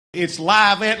It's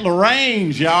live at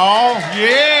Lorraine's, y'all.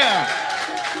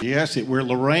 Yeah. Yes, we're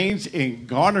Lorraine's in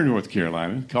Garner, North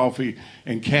Carolina, coffee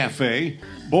and cafe.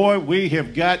 Boy, we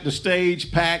have got the stage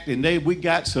packed, and we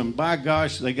got some, by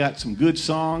gosh, they got some good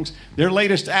songs. Their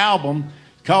latest album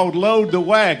called Load the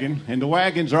Wagon, and the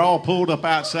wagons are all pulled up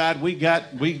outside. We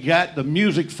got the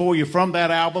music for you from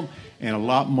that album and a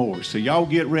lot more. So y'all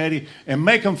get ready and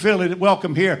make them feel it.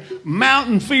 Welcome here,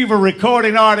 Mountain Fever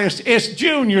recording artist. It's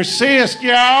Junior Sisk,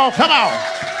 y'all. Come on.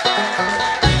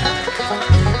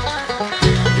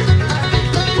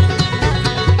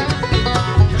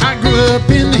 I grew up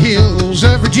in the hills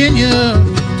of Virginia,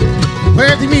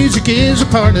 where the music is a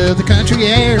part of the country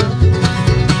air.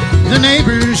 The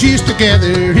neighbors used to gather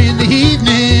in the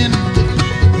evening.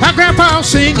 My grandpa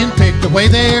singing picked away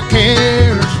their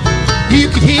cares. You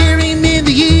could hear him in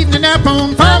the evening up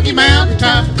on Foggy Mountain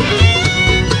Top.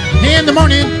 In the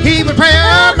morning he would play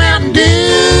a Mountain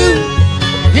Dew.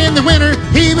 In the winter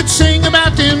he would sing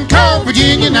about them cold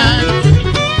Virginia nights.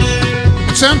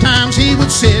 And sometimes he would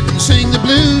sit and sing the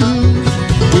blues.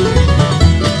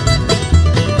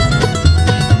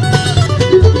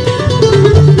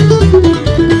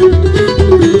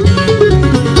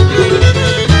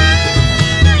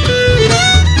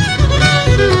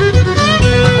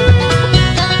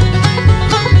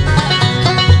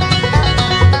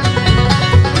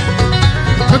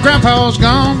 Grandpa's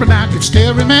gone, but I could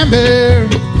still remember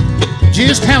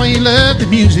just how he loved the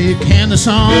music and the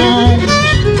songs.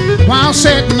 While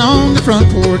sitting on the front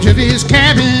porch of his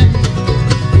cabin,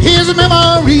 his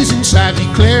memories inside me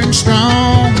clear and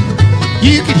strong.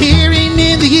 You could hear him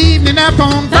in the evening up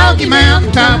on Foggy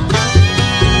Mountain Top.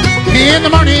 In the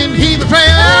morning he would play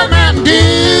a Mountain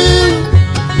Dew.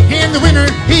 In the winter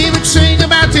he would sing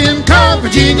about them cold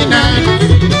Virginia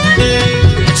nights.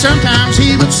 Sometimes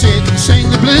he would sit and sing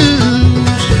the blues.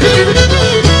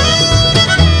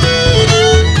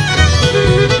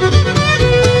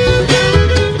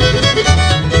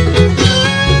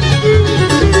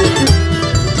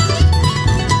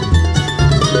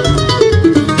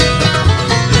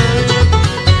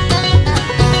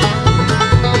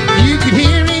 You could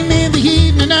hear him in the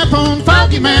evening up on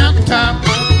Foggy Mountain Top.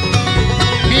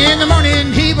 In the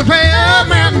morning he would play a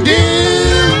Mountain Dew.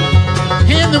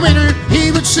 In the winter he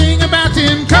would sing about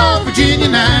them cold Virginia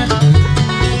nights.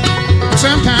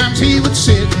 Sometimes he would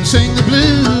sit and sing the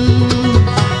blues.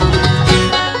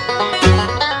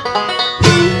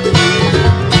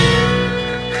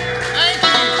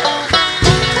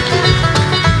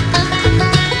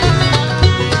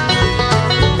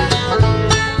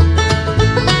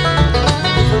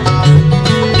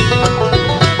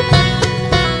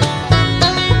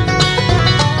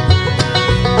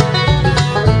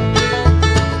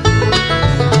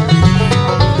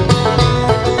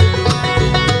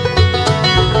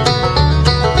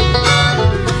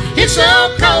 It's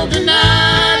so cold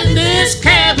tonight in this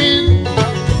cabin,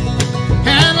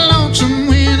 and a lonesome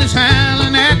wind is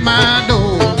howling at my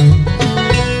door.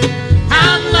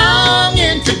 I'm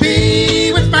longing to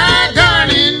be with my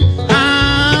darling.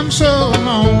 I'm so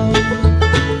alone.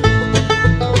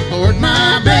 Lord,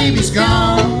 my baby's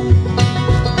gone.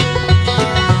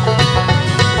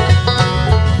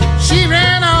 She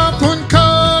ran off one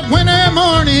cold winter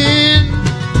morning,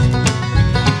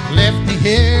 left me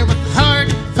here with a heart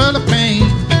full of pain.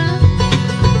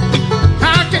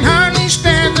 I can hardly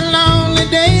stand the lonely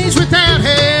days without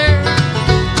her,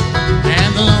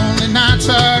 and the lonely nights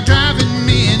are driving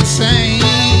me insane.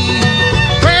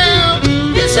 Well,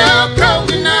 it's so cold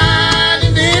tonight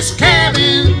in this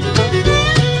cabin,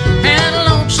 and a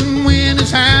lonesome wind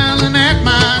is howling at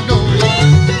my door.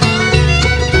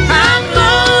 I'm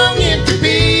longing to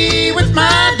be with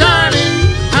my darling.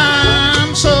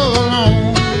 I'm so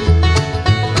alone.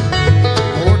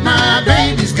 My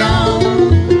baby's gone.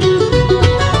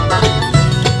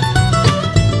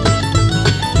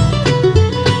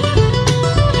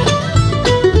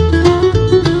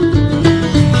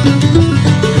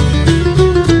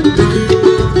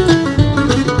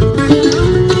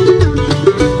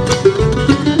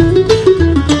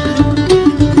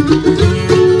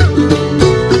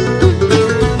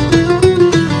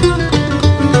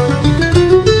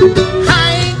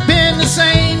 I ain't been the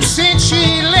same since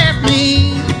she left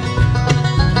me.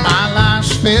 My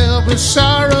life's filled with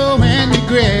sorrow and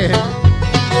regret. I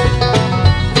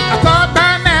thought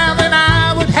by now that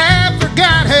I would have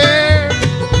forgot her,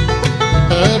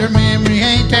 but her memory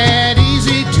ain't that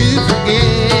easy to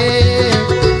forget.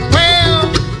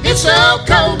 Well, it's so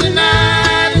cold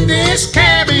tonight in this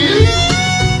cabin,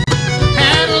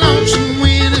 and a lonesome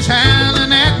wind is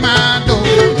howling at my door.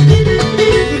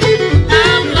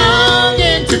 I'm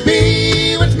longing to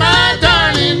be with my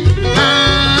darling.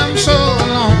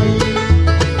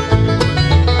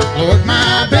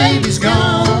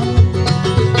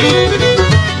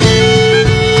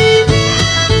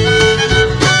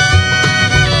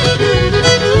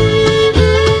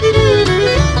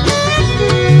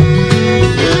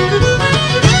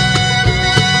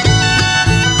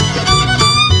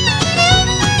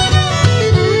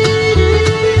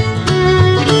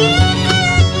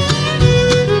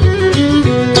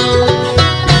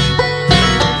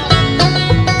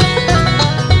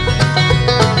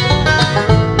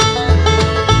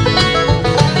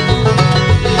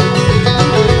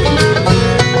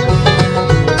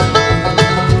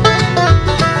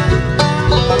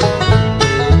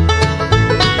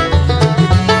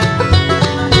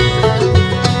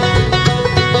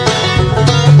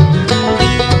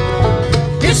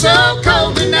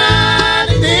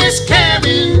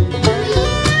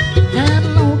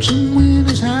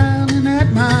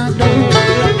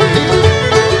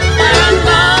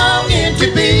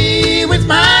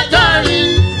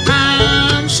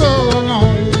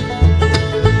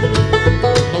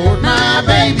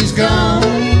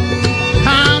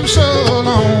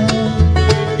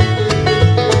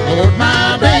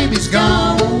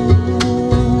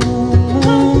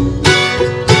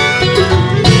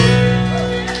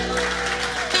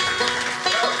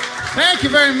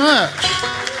 very much.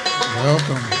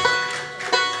 Welcome.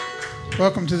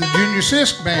 Welcome to the Junior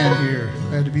Sisk Band here.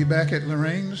 Glad to be back at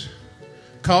Lorraine's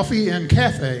Coffee and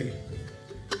Cafe.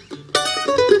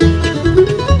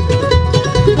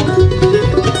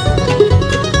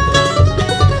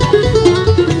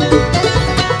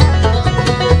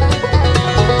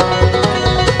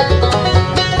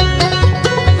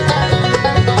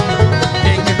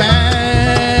 Take me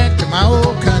back to my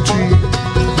old country.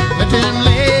 Let them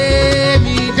lay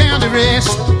me down to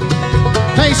rest.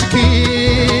 Place a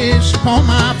kiss upon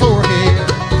my forehead,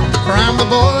 for I'm the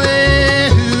boy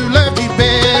who loved you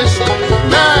best.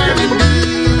 Darling,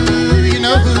 do you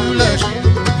know who loves you?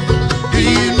 Do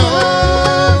you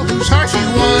know whose heart you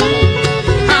won?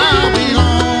 I'll be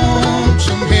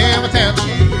lonesome here without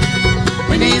you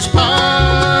when these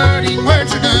parting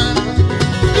words are done.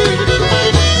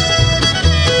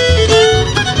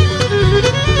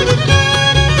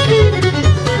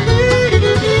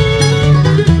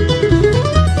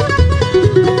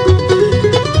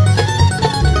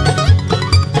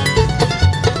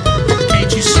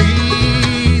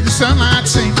 Sunlight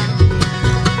sinking,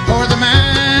 or the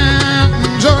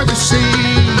mountains, or the sea,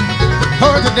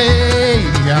 or the day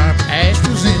our past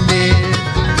was ended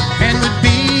and would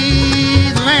be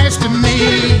the last of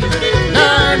me.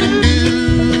 Darling,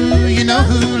 do you know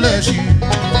who loves you?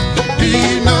 Do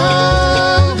you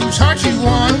know whose heart you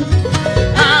won?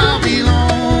 I'll be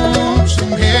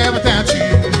lonesome here without you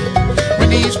when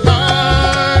these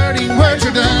parting words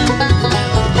are done.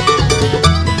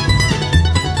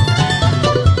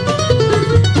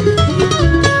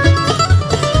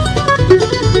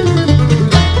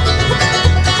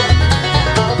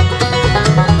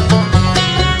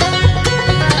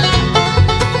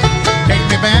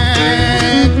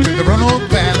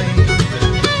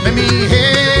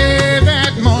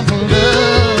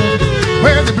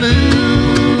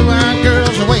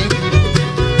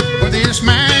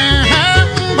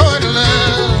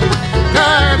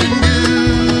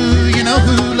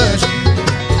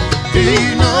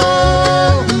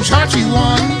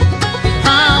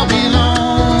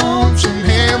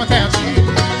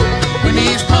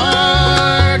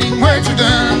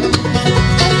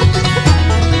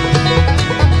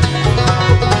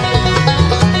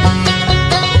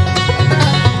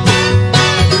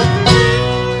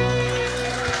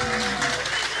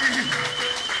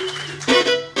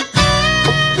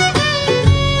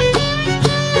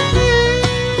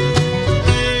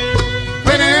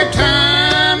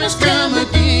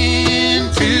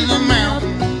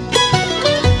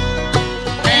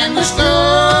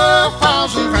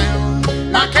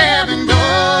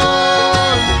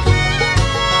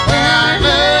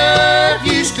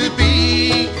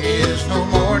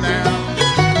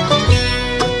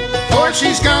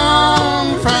 She's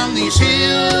gone from these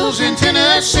hills in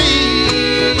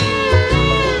Tennessee.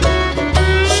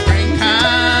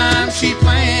 Springtime she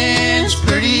plants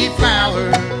pretty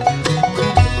flowers,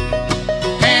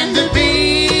 and the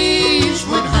bees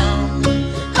would hum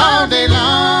all day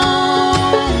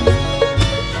long.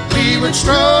 We would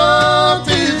stroll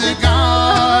through the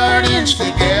gardens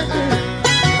together,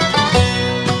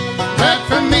 but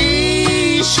for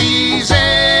me she's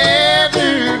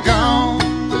ever gone.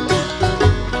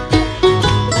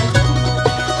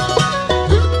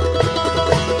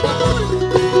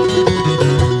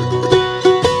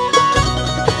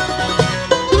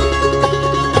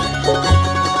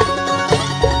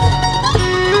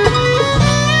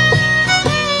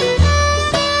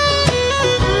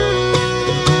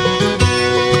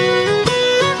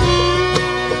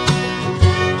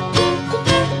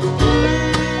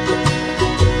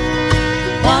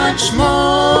 Once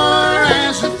more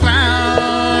as the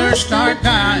flowers start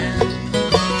dying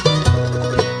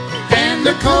and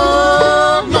the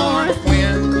cold north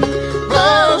wind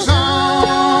blows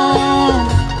on,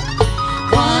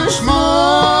 once more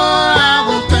I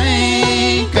will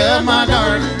think of my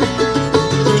darling,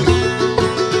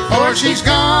 for she's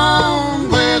gone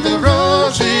where the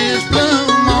roses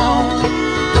bloom on.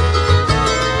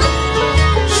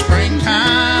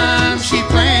 Springtime she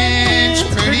plants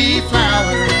pretty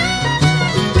flowers,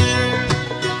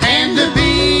 and the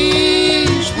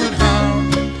bees would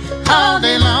hum all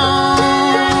day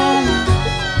long.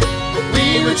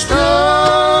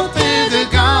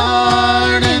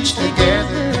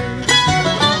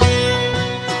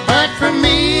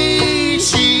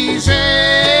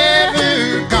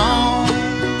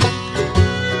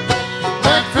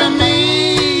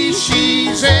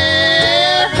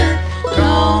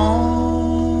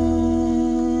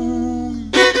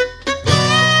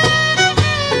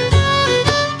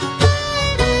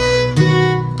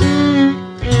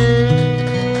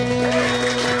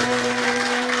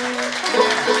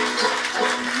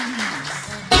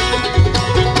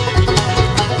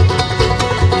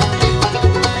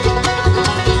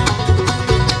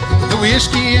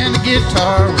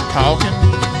 guitar were talking.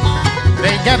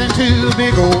 They got into a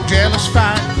big old jealous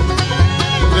fight.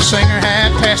 The singer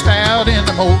had passed out in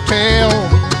the motel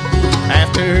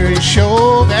after his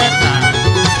show that night.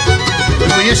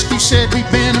 The whiskey said we've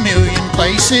been a million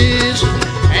places,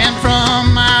 and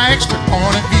from my expert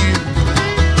point of view,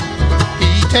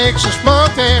 he takes us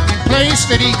both every place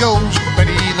that he goes,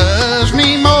 but he loves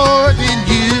me more than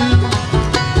you.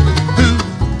 Who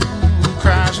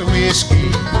cries a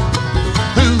whiskey?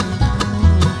 Who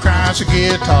cries a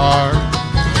guitar?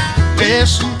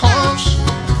 Listen close,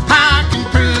 I can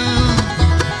prove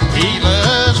he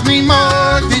loves me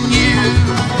more than you.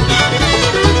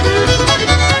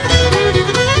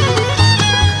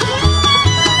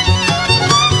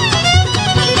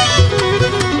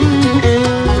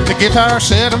 The guitar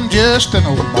said I'm just an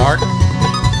old Martin,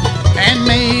 and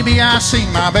maybe I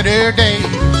seen my better days.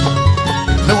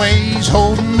 The way he's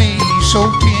holding me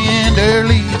so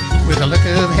tenderly, with a look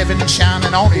of heaven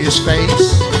shining on his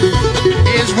face.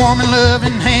 His warm and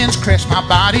loving hands caress my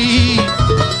body,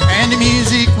 and the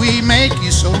music we make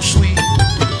is so sweet.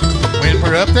 When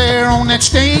we're up there on that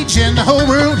stage and the whole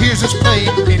world hears us play,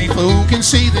 any fool can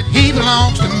see that he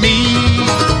belongs to me.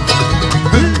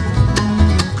 Who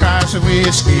cries a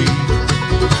whiskey?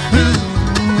 Who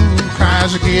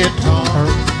cries a guitar?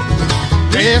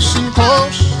 Listen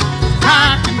close,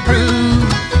 I can prove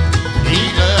he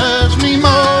loves me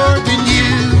more than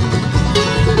you.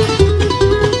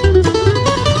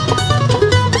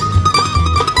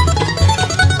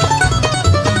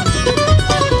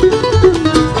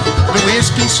 The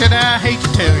whiskey said, I hate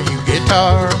to tell you,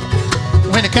 guitar,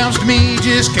 when it comes to me,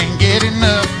 just can't get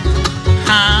enough.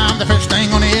 I'm the first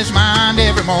thing on his mind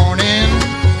every morning,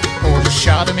 pours a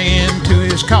shot of me into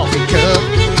his coffee cup.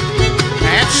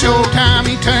 At showtime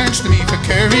he turns to me for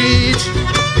courage.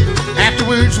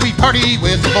 Afterwards we party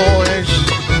with the boys.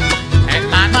 At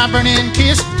night my burning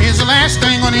kiss is the last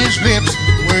thing on his lips.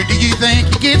 Where do you think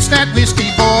he gets that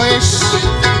whiskey voice?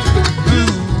 Who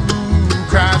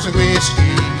cries a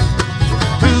whiskey?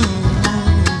 Who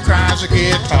cries a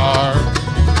guitar?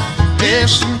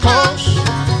 Listen close,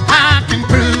 I can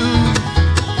prove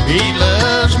he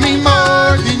loves me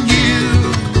more than you.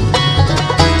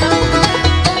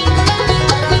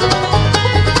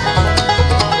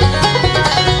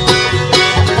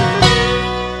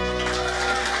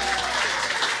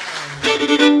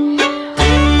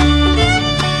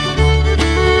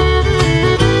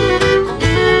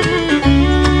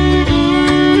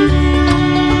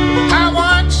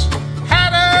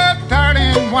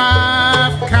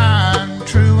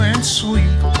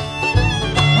 Sweet.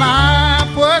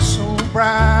 Life was so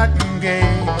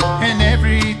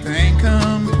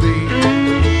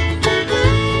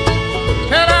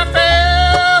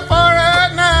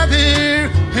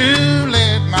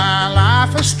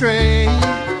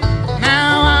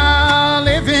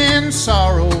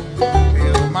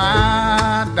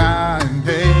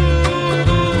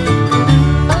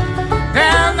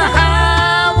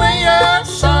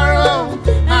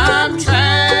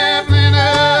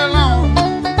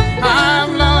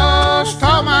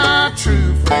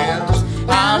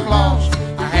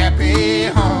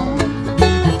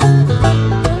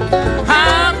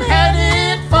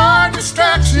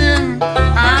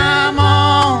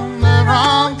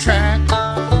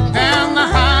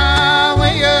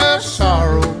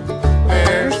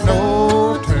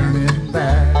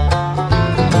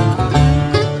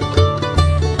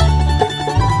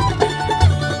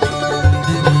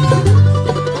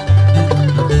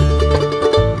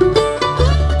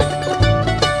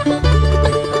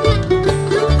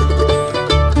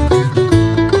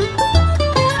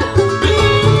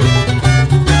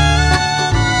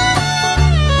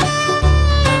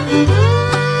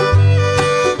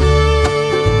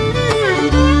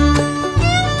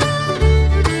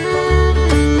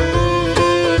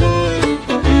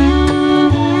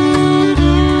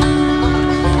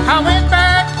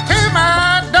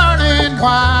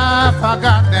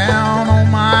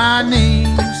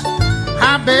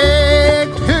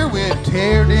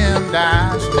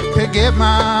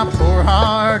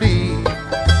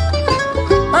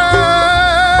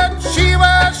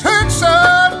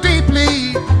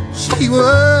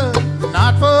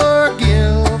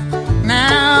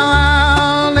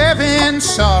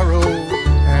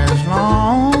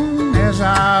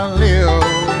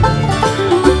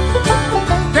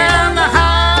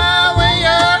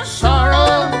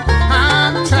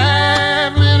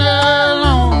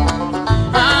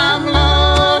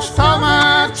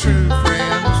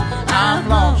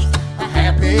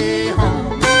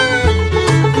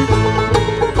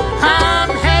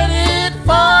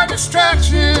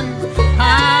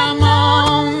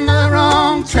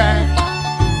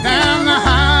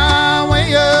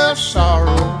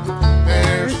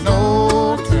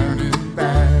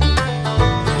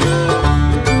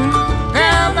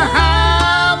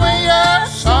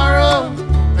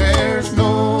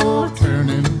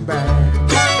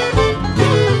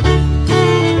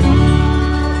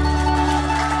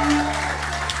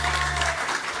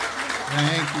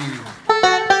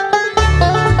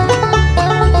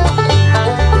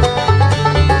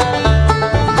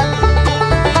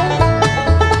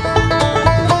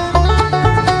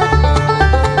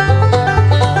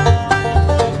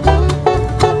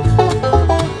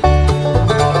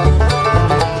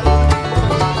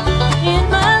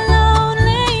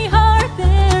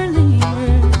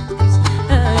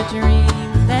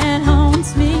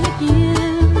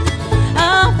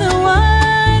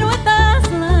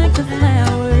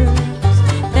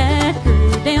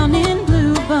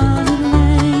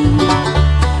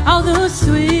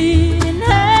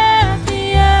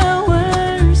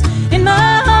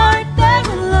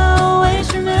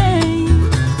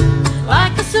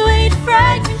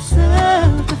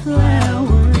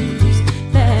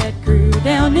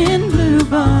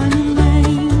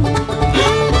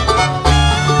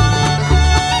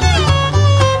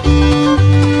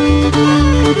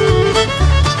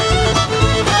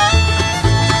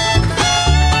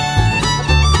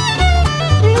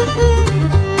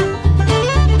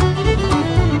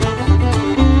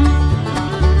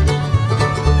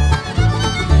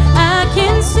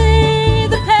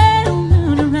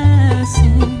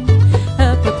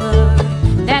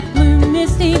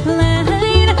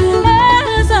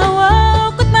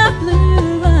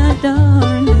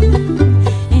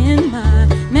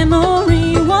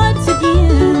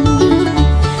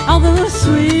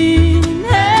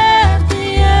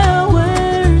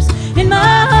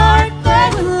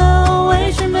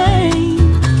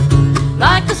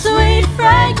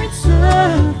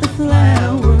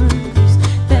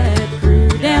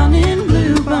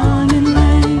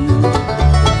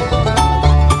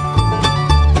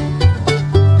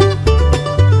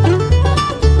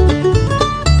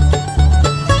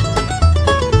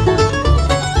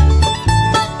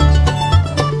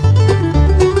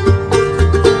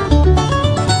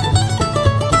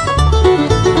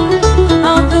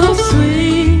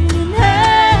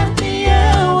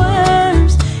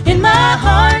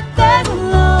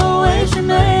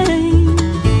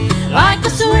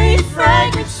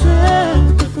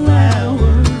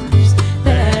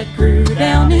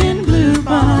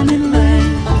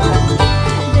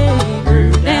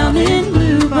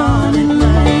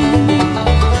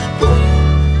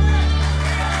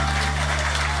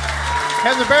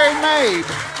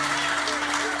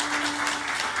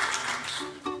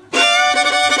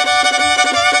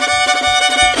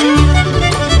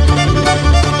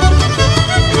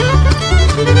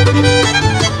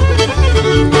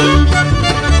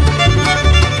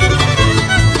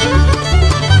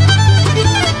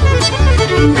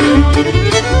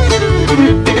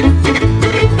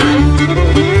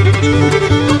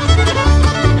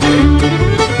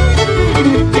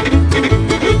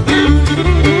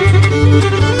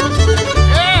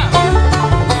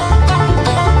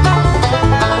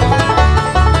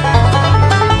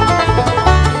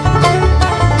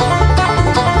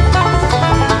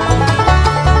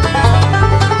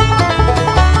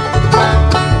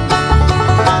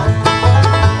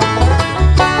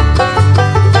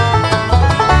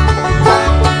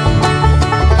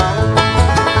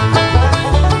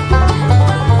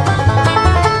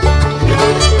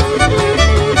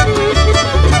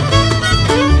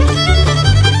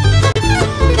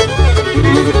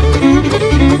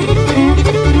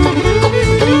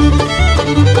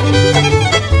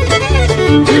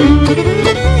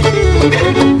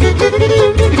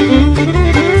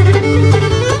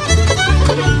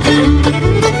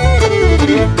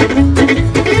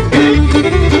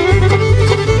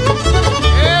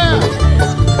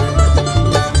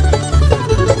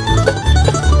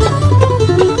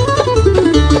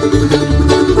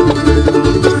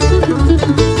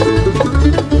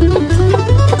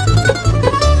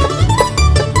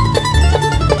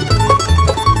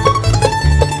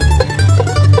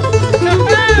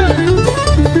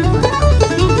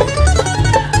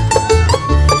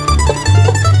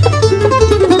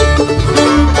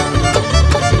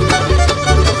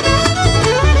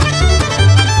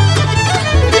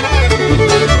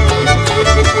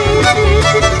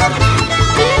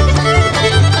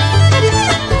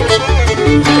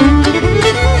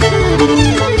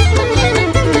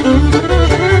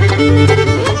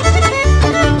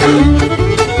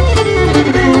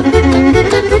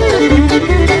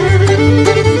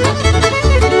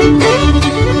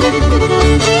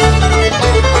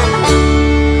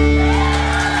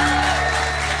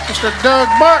Mr. Doug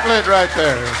Bartlett right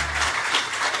there.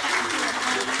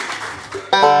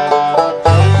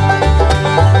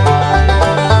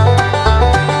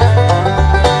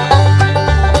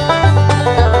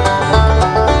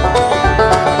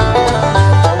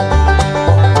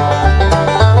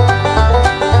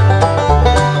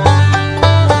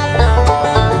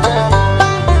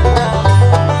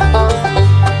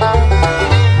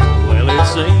 Well, it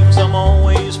seems I'm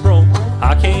always broke.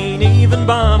 I can't even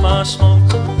buy my smoke.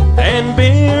 And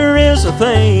beer is a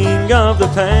thing of the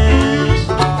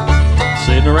past.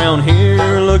 Sitting around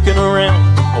here looking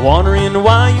around, wondering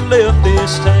why you left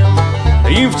this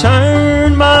town. You've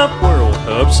turned my world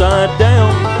upside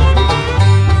down.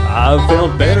 I've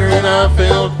felt better and I've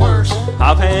felt worse.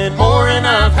 I've had more and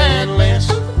I've had less.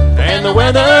 And the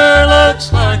weather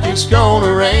looks like it's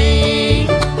gonna rain.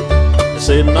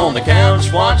 Sitting on the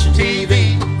couch watching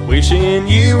TV, wishing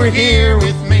you were here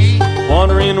with me,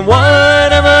 wondering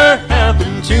whatever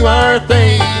happened to our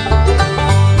thing.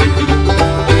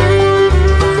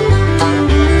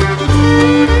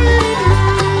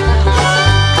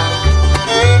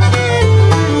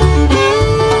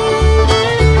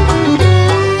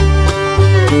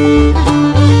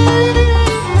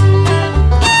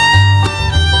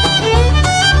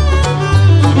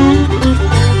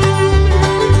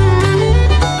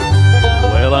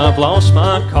 Well, I've lost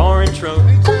my car and truck.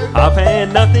 I've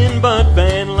had nothing but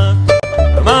bad luck.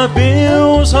 My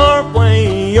bills are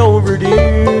way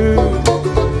overdue.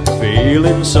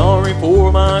 Feeling sorry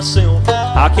for myself.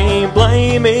 I can't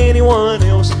blame anyone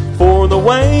else for the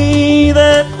way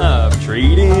that I've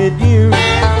treated you.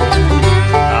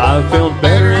 I've felt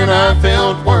better and I've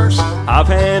felt worse. I've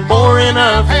had more and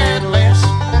I've had less.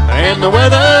 And the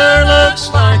weather looks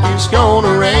like it's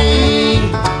gonna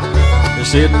rain.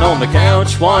 Sitting on the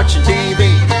couch watching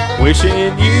TV,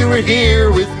 wishing you were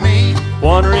here with me,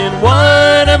 wondering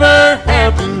whatever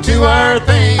happened to our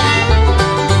thing.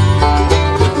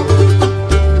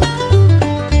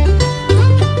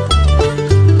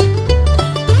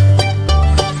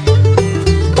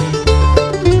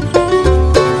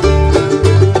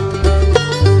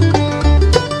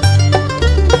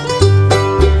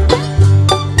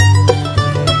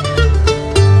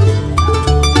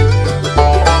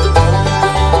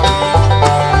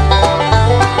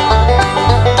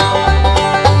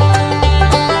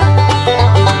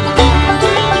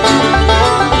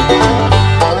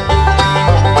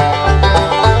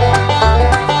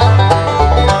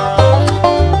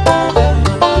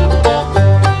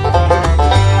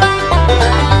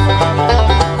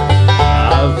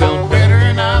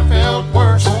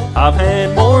 I've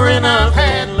had more and I've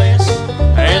had less.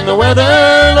 And the weather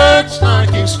looks like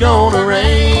it's gonna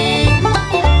rain.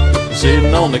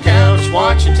 Sitting on the couch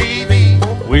watching TV,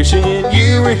 wishing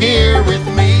you were here with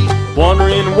me,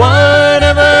 wondering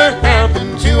whatever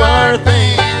happened to our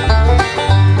thing.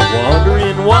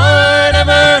 Wondering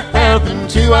whatever happened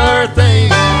to birthday.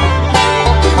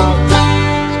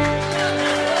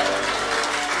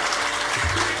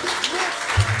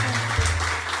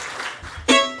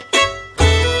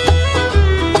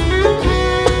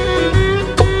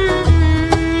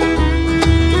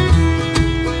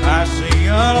 I see a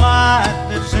light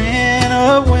that's in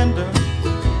a window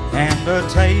and a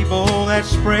table that's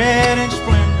spread in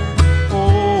splendor.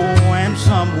 Oh, and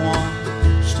someone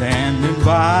standing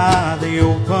by the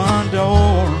open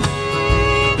door.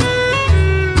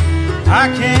 I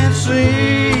can't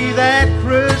see that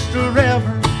crystal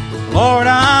river. Lord,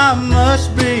 I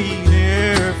must be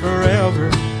there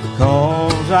forever,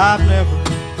 'cause I've never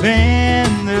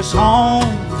been this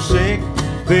homesick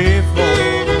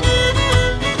before.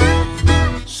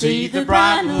 See the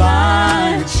bright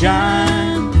light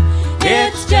shine,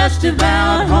 it's just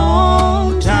about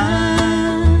home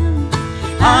time.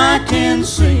 I can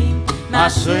see my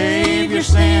Savior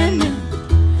standing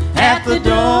at the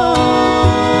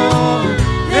door.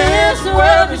 This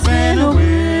world has been a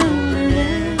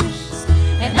wilderness,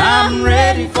 and I'm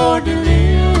ready for deliverance.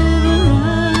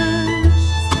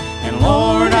 And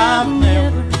Lord, I've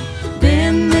never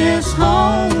been this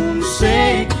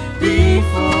homesick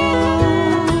before.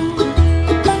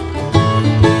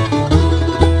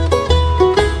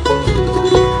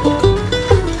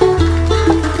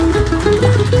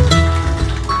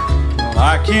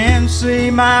 I can see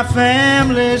my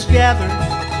family's gathered.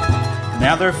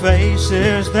 Now their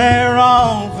faces, they're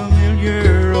all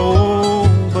familiar. Oh,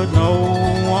 but no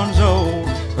one's old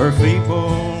or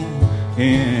feeble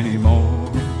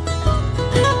anymore.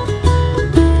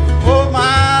 Oh,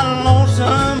 my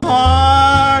lonesome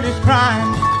heart is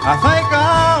crying. I think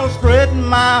I'll spread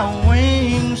my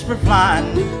wings for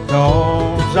flying,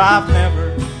 'cause I've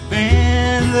never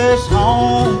been this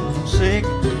homesick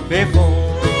before.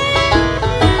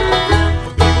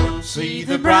 See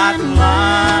the bright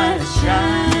light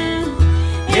shine,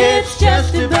 it's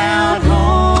just about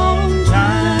home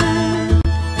time.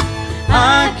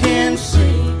 I can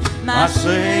see my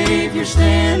Savior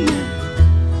standing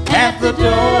at the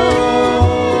door.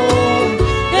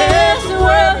 Yes, the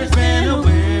world has been a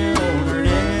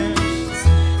wilderness,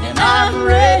 and I'm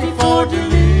ready for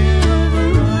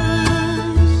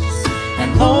deliverance.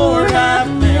 And Lord,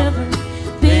 I've never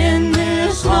been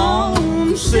this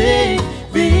homesick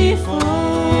before.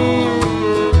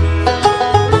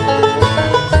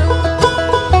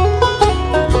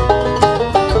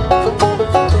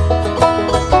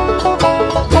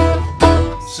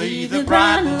 See the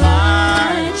bright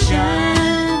light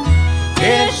shine,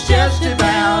 it's just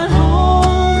about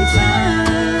home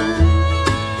time.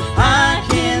 I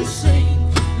can see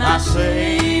my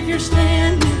Savior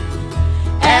standing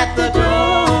at the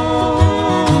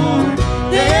door.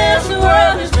 This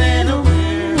world has been a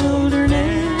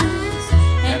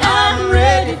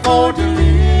for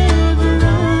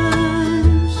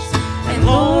deliverance. And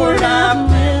Lord, I've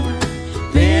never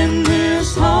been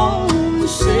this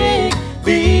homesick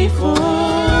before.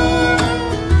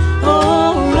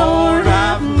 Oh Lord,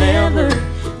 I've never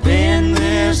been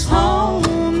this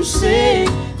homesick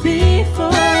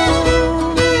before.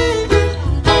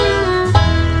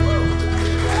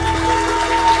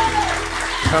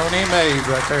 Tony Mays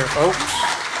right there, folks.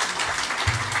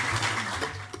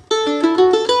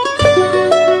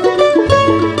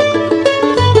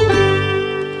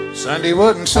 Sunday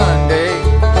wasn't Sunday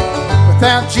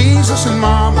without Jesus and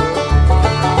Mama.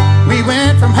 We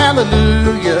went from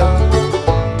hallelujah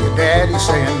to Daddy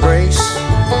saying grace.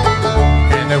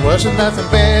 And there wasn't nothing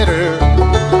better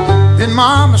than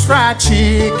Mama's fried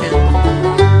chicken.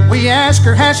 We asked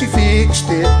her how she fixed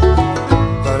it,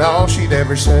 but all she'd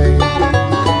ever say,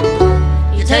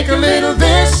 you take a little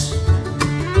this,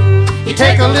 you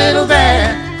take a little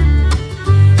that,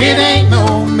 it ain't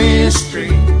no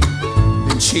mystery.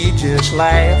 She just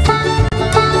laughed.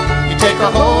 You take a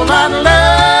whole lot of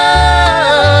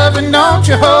love and don't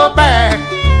you hold back.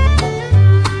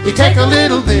 You take a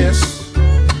little this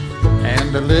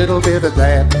and a little bit of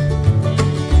that.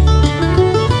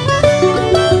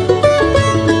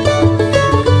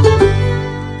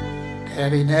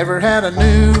 Daddy never had a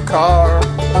new car,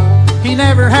 he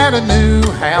never had a new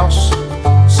house.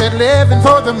 Said living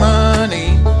for the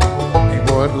money ain't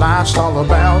what life's all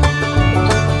about.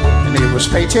 It was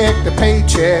paycheck to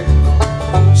paycheck,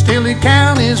 still he'd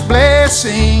count his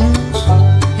blessings.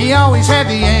 He always had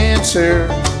the answer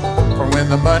for when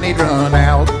the money'd run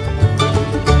out.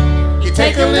 You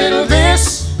take a little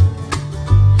this,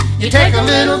 you take a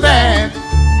little that,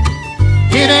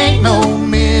 it ain't no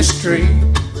mystery.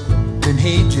 Then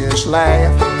he just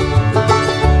laughed.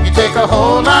 You take a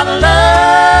whole lot of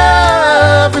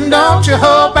love and don't you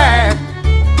hold back.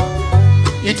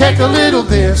 You take a little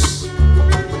this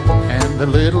and a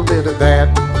little bit of that.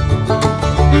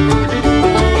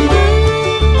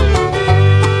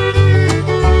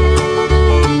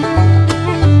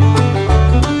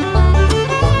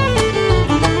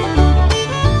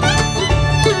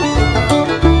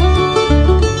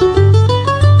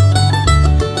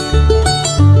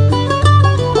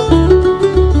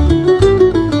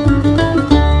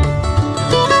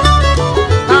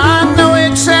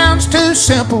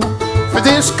 Simple for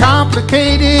this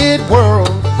complicated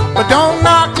world, but don't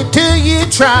knock it till you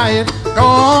try it. Go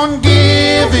on,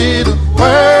 give it a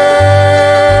whirl.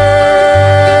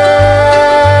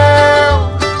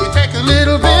 You take a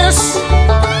little this,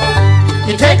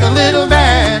 you take a little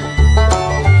that.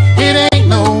 It ain't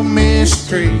no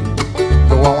mystery.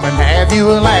 Go on and have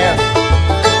you a laugh.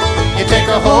 You take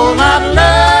a whole lot of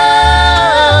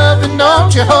love and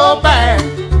don't you hold back.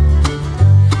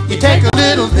 You take a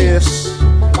little this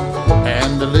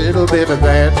and a little bit of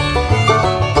that.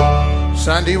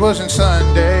 Sunday wasn't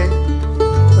Sunday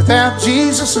without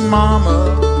Jesus and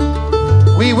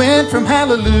Mama. We went from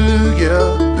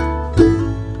hallelujah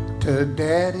to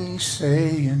Daddy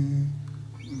saying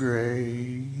grace.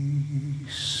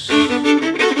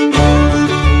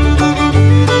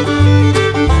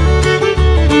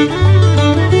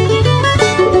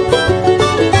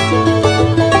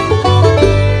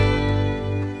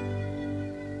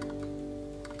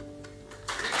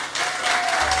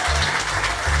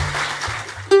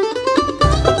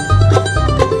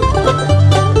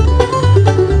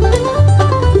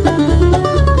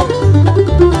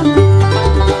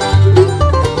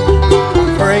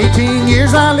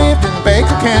 I lived in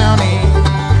Baker County.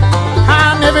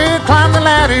 I never climbed the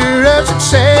ladder of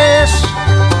success.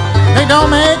 They don't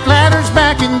make ladders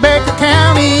back in Baker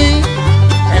County,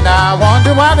 and I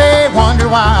wonder why they wonder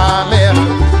why I left.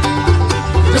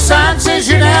 The sign says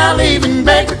you're now leaving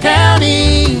Baker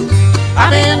County.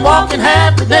 I've been walking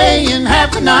half the day and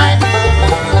half the night.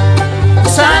 The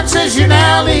sign says you're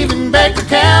now leaving Baker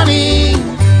County,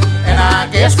 and I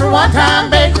guess for one time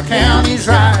Baker County's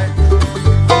right.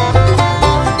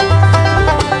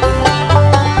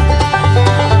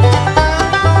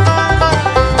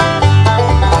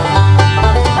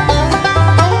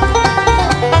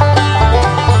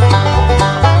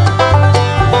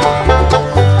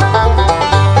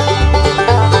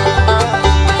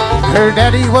 Her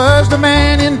daddy was the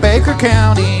man in Baker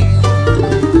County.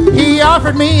 He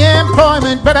offered me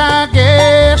employment, but I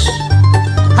guess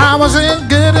I wasn't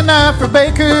good enough for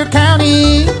Baker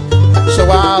County, so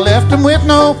I left him with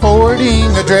no forwarding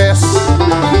address.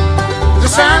 The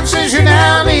sign says you're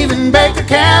now leaving Baker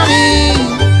County.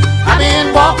 I've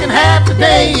been walking half the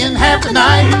day and half the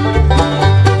night.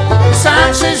 The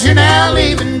sign says you're now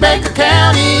leaving Baker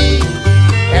County,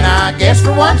 and I guess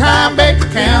for one time Baker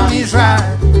County's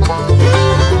right.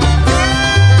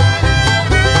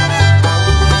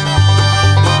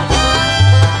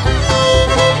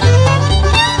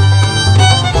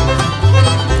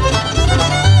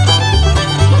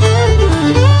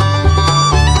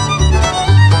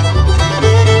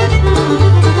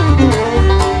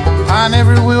 I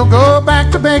never will go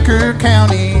back to Baker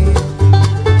County.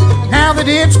 Now that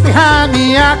it's behind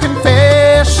me, I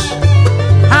confess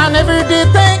I never did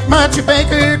think much of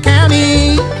Baker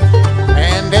County,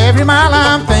 and every mile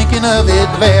I'm thinking of it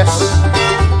less.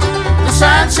 The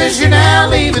sign says you're now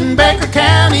leaving Baker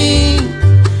County.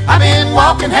 I've been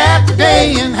walking half the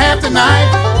day and half the night.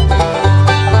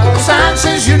 The sign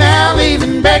says you're now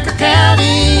leaving Baker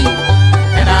County,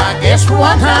 and I guess for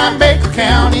one time Baker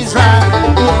County's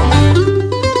right.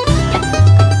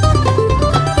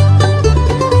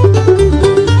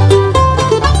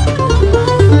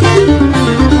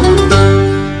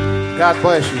 God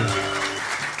bless you.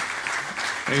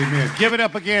 Amen. Give it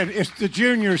up again. It's the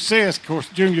Junior Sisk, of course,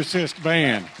 Junior Sisk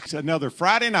Band. It's another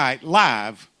Friday night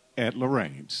live at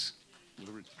Lorraine's.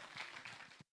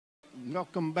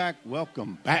 Welcome back.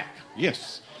 Welcome back.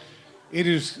 Yes, it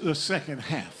is the second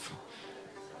half.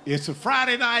 It's a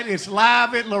Friday night. It's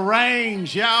live at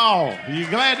Lorraine's, y'all. Are you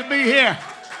glad to be here?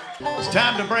 It's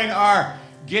time to bring our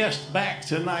guest back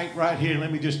tonight right here.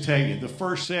 Let me just tell you, the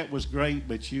first set was great,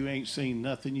 but you ain't seen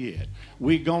nothing yet.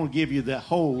 We're going to give you the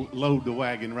whole load the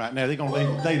wagon right now. They're going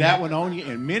to lay that one on you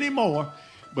and many more.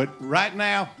 But right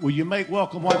now, will you make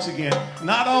welcome once again?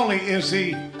 Not only is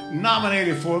he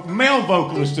nominated for Male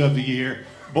Vocalist of the Year,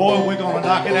 boy, we're going to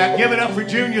knock it out. Give it up for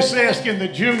Junior Sisk and the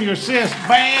Junior Sisk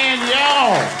Band,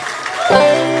 y'all.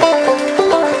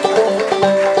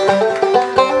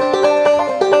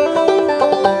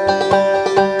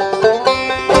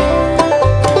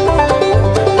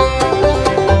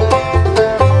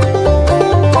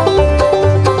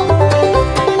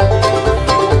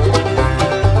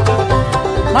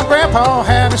 Pa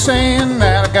had a saying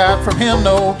that I got from him,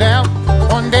 no doubt.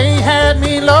 One day he had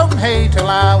me loading hay till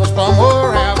I was plumb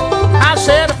wore out. I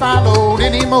said if I load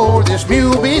any more, this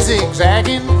mule will be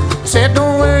zigzagging. He said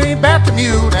don't worry about the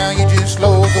mule, now you just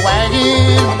load the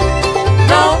wagon.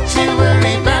 Don't you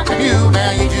worry about the mule,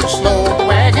 now you just load the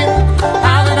wagon.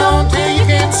 Pile it on till you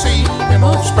can see them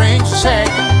old springs are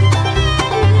sagging.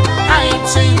 I ain't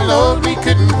seen a load we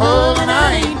couldn't pull and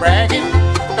I ain't bragging.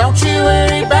 Don't you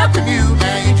worry about the mule,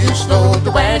 now you just load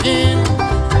the wagon.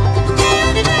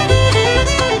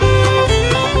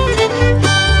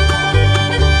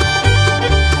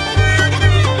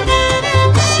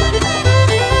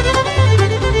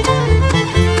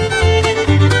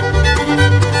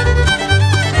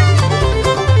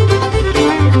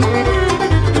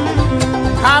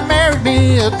 I married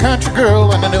me a country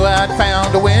girl and I knew I'd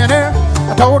found a winner.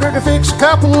 I told her to fix a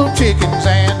couple of chickens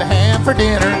and a ham for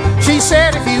dinner. She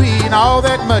said if you eat all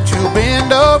that much you'll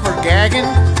bend over gagging.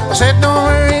 I said don't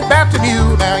worry about the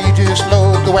mule, now you just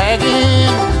load the wagon.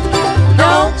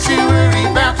 Don't you worry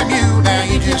about the mule, now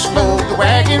you just load the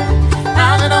wagon.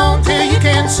 Pile it on till you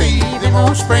can see them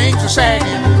old springs are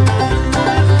sagging.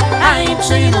 I ain't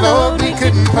seen a load we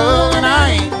couldn't pull and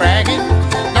I ain't bragging.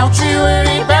 Don't you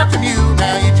worry about the mule,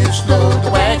 now you just load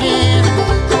the wagon.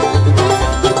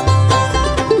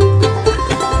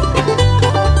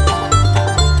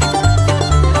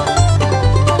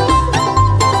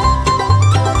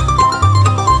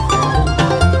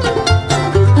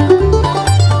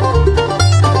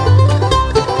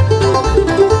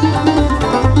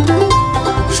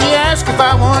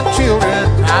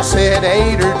 I said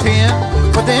 8 or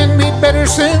 10, but then we'd better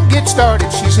soon get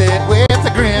started, she said with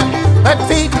a grin. That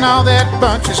feeding all that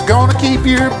bunch is gonna keep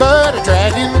your butt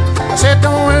a-dragging. I said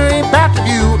don't worry about the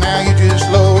mule, now you just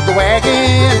load the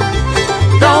wagon.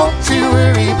 Don't you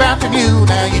worry about the mule,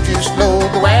 now you just load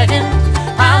the wagon.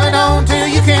 Pile it on till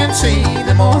you can see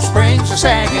them old springs are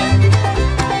sagging.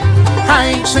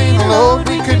 I ain't seen a load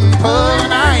we couldn't pull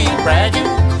and I ain't bragging.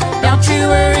 Don't you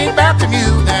worry about the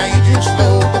mule, now you just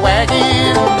load the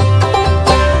wagon.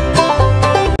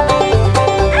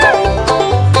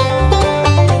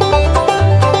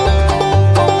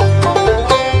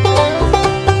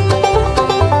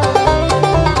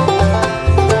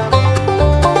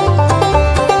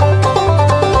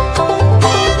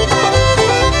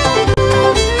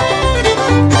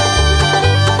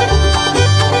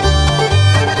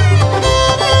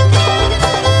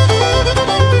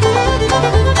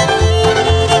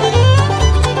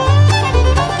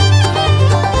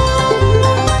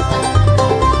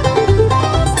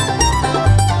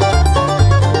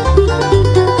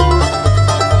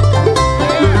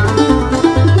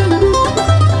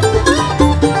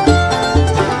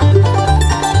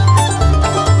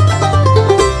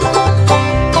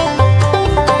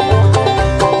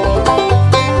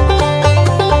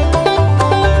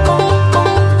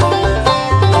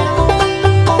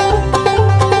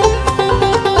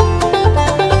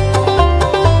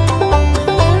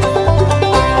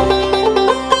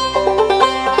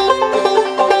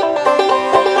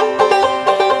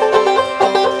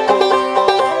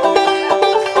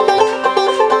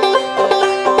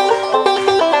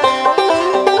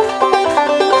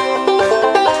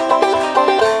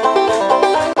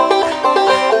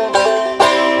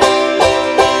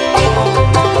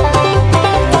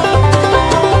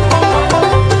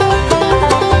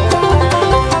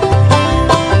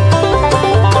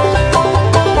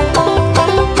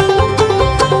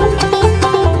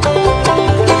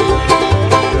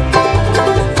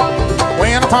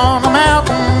 Upon the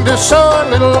mountain to sow a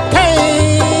little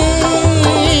cane.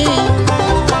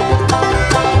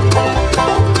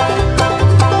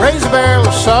 Raise a barrel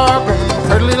of sorghum,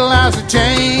 pretty little Liza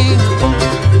Jane.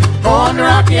 Going to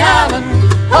Rocky Island,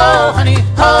 oh honey,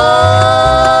 oh.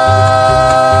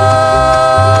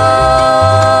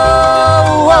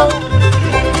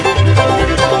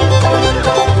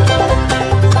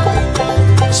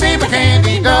 See my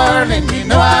candy darling, you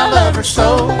know I love her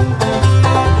so.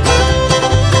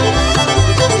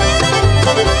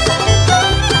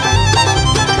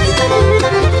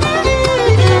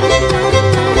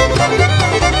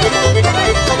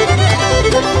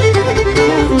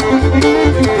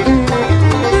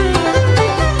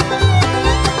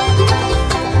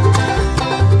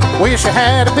 Wish I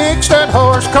had a big stud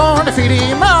horse, corn to feed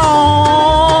him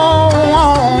on.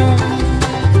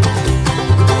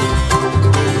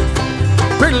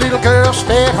 Pretty little girl,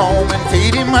 stay at home and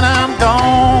feed him when I'm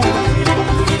gone.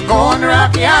 Going to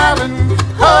Rocky Island,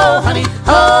 oh honey,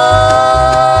 oh.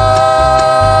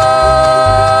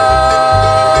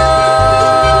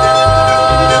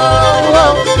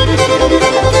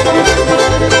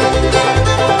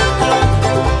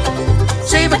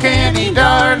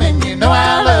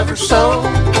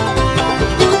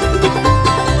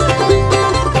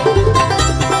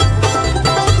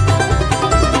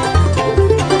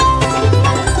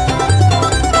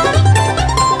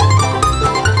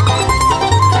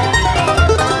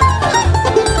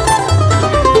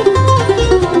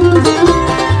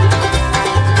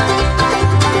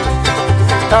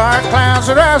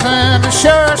 coming, a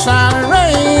sure sign of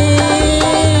rain.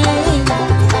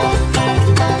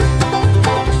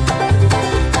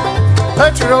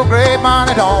 Put your old gray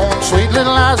bonnet on, sweet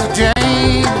little Liza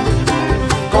Jane.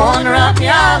 Going to Rocky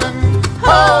Island,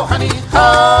 ho, honey,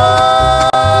 ho.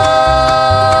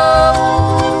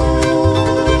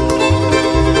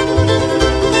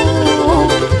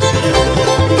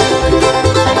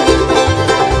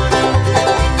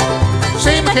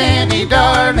 See my Candy,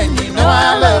 darling, you know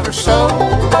I love her so.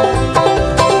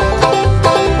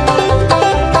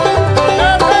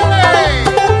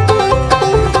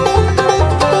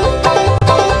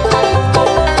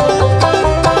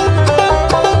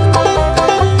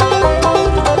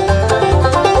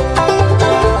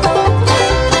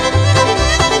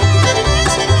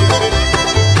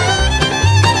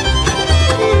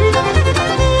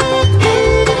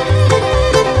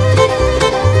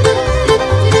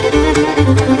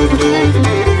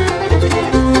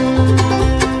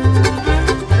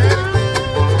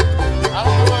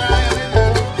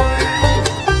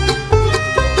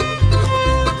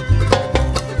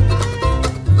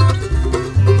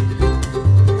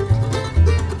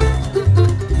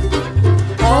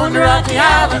 Rocky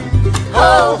Island,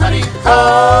 ho, honey,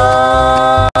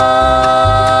 ho.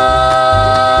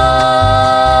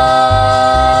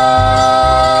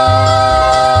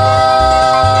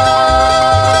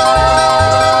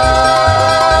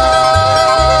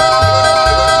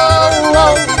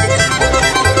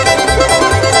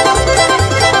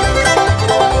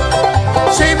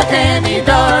 See my Candy,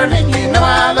 darling, you know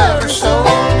I love her so.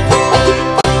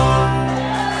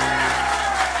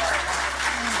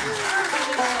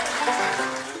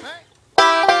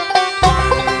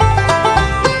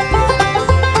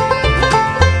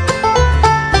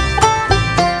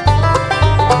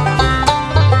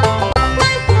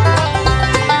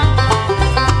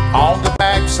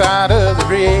 Side of the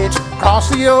bridge, across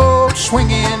the old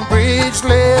swinging bridge,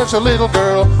 lives a little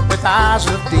girl with eyes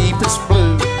of deepest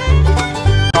blue.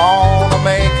 Gonna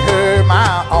make her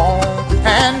my own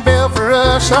and build for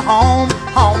us a home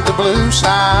on the blue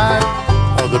side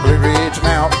of the Blue Ridge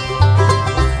Mountain,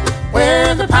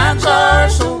 where the pines are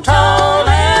so tall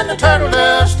and the turtle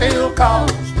dove still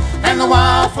calls and the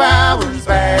wildflowers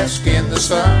bask in the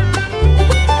sun.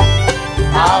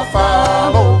 I'll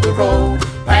follow the road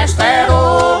past that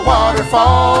old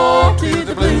waterfall to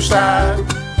the blue side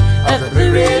of the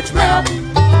Blue Ridge Mountain.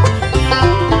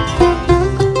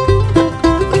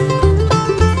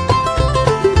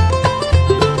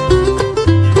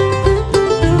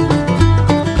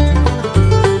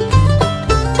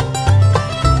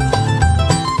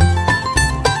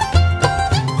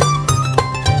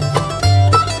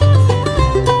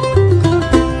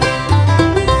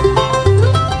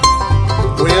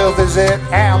 We'll visit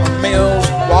Allen Mills,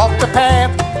 walk the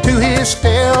path to his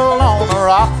still on a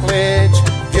rock ledge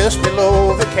just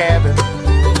below the cabin.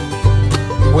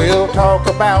 We'll talk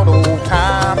about old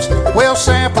times, we'll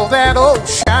sample that old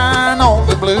shine on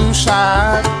the blue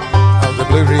side of the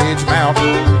Blue Ridge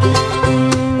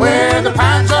Mountain, where the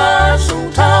pines are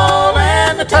so tall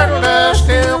and the turtle dove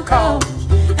still calls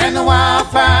and the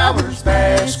wildflowers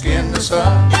bask in the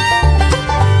sun.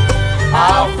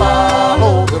 I'll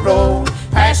follow the road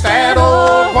past that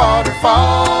old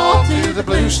waterfall to the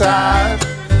blue side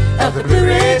of the Blue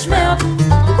Ridge Mountain.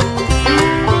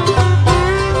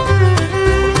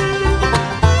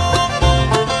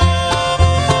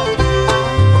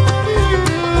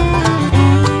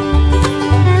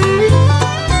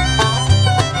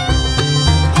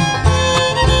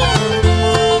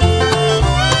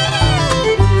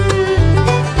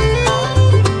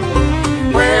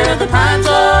 Where the pines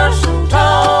are so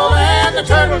tall and the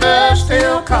turtle dove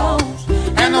still calls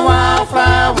and the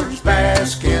wildflowers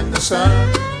bask in the sun.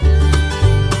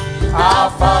 I'll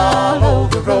follow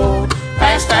the road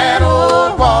past that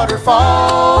old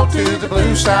waterfall to the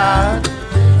blue side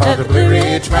of the Blue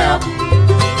Ridge Mountain.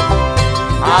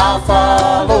 I'll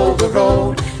follow the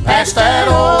road past that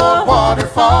old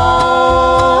waterfall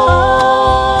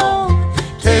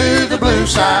to the blue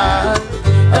side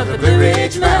of the Blue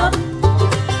Ridge Mountain.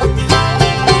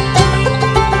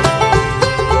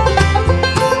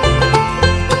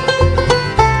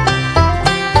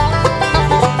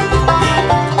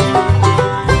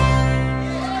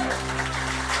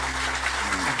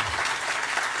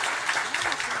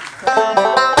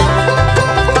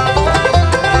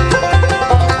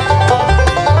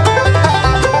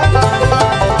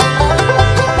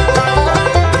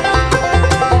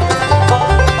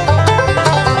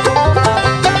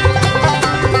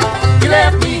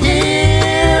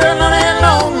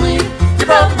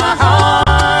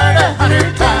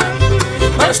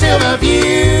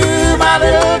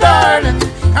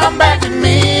 back and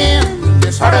mend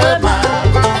this heart of mine.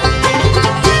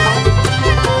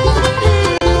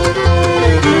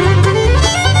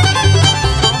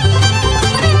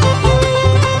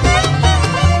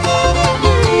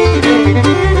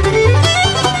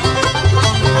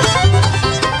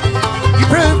 You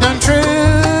proved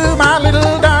untrue, my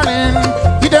little darling.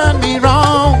 You done me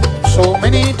wrong so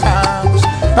many times,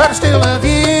 but I still love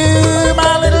you,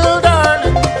 my little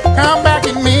darling. Come back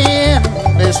and mend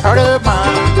this heart of mine.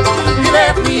 You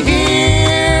left me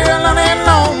here alone and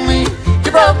lonely.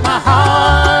 You broke my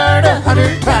heart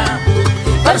 100 times,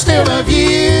 but I still love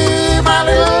you, my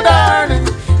little darling.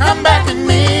 Come back and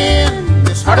mend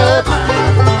this heart of mine.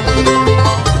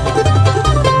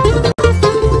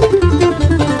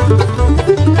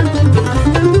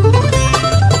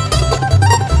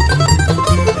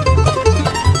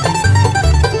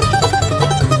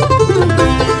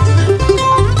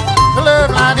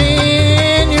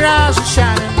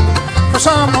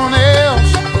 Someone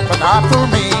else, but not for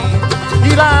me.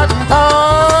 You lied and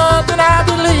thought that I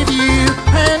believe you,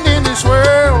 and in this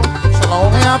world, so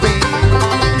lonely I'll be.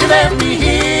 You left me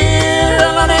here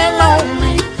alone and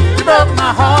lonely. You broke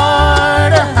my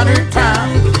heart 100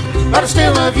 times, but I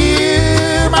still love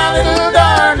you, my little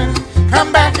darling.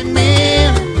 Come back and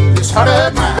mend this heart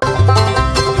of mine.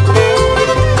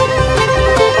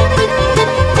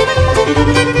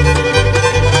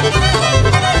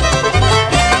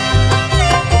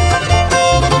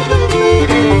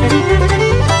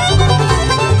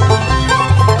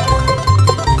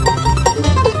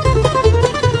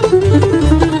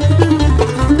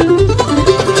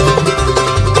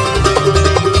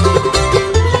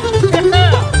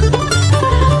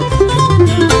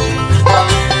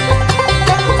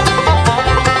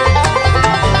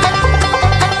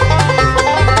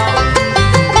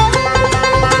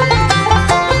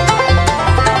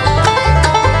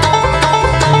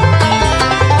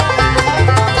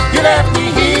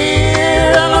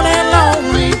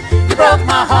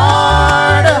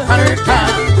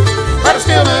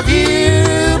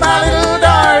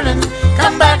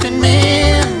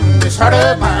 Heart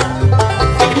of mine.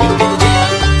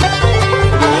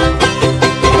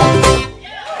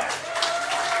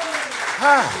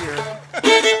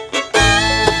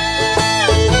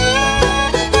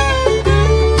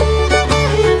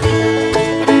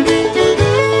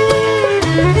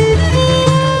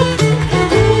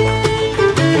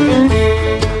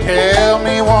 Tell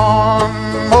me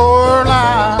one more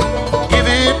lie, give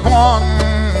it one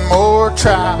more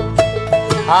try.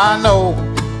 I know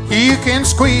you can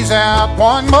squeeze out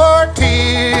one more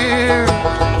tear.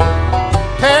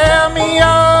 Tell me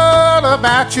all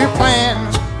about your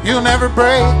plans. You'll never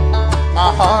break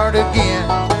my heart again,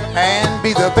 and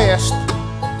be the best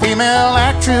female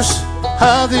actress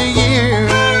of the year.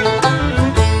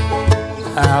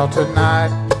 Now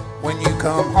tonight, when you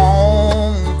come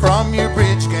home from your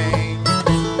bridge game,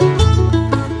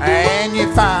 and you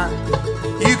find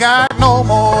you got no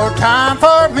more time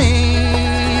for me,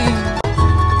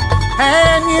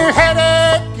 and your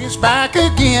headache is back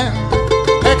again,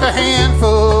 take a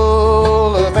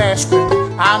handful of aspirin.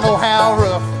 I know how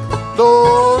rough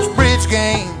those bridge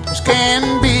games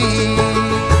can be.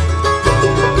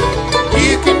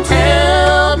 You can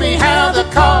tell me how the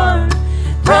car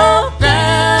broke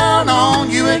down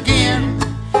on you again,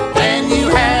 and you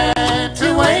had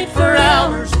to wait for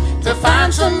hours to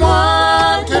find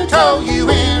someone to tow you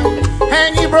in,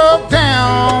 and you broke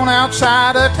down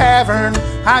outside a tavern.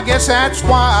 I guess that's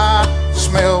why I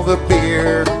smell the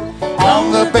beer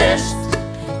on the best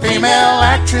female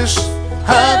actress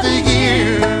of the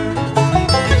year.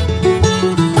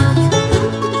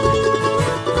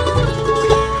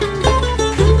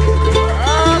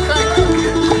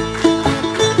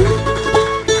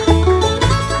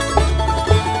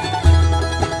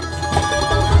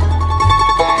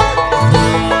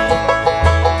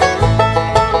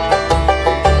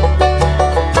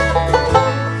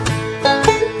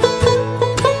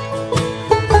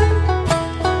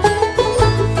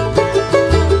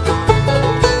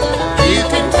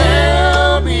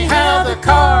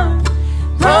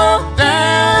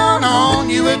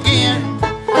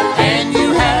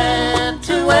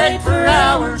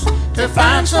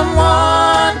 Find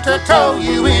someone to tow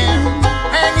you in,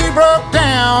 and you broke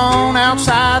down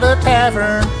outside a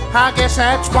tavern. I guess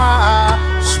that's why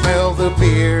I smell the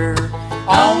beer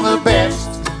on the best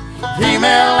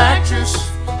female actress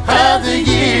of the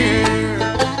year.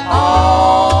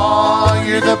 Oh,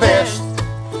 you're the best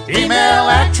female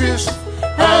actress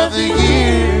of the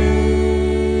year.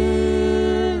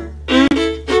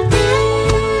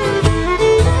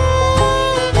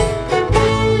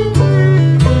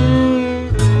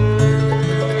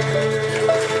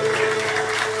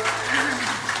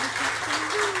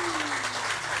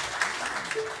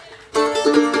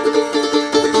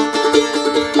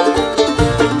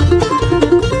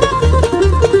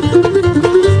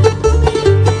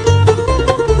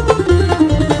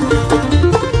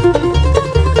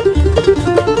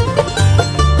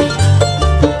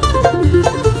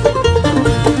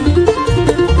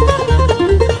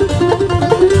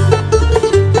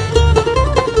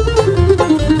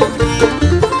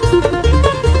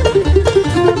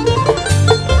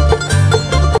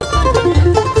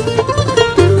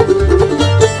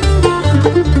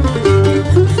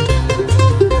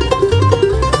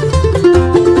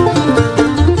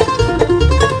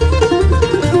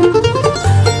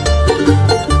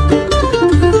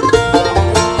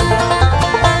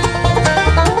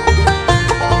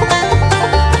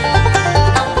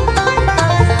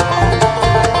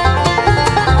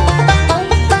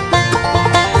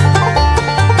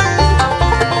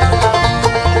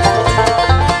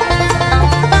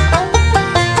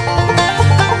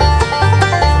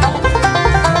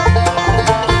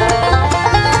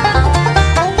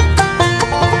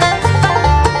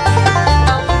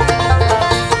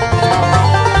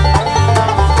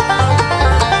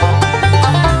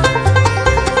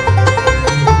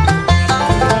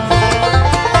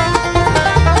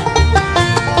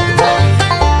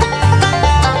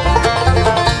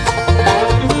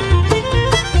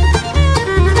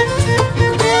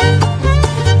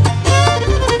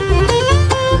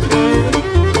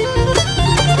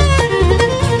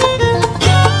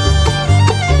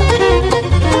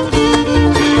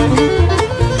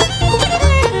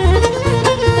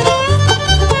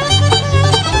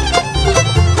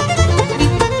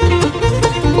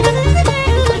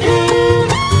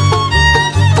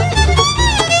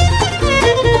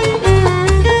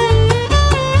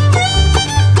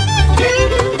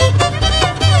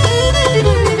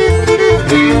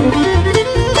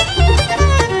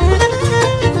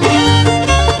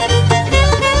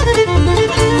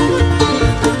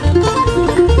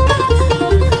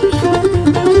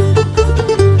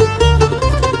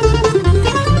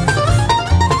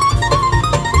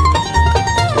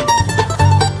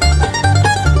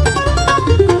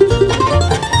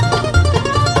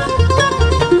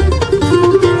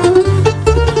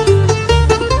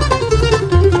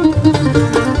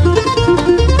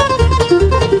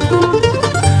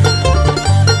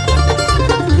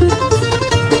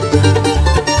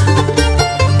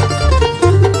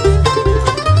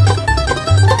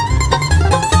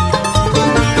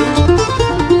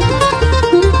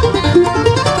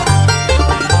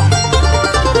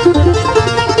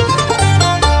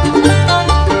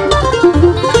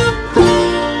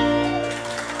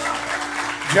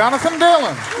 Jonathan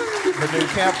Dillon, the new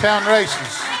Camptown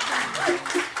Races.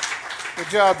 Good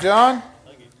job, John.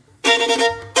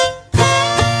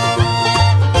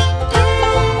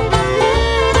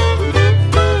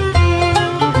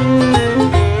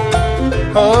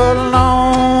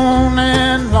 Alone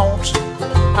and lonesome,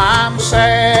 I'm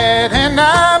sad and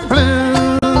I'm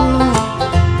blue,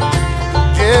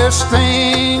 just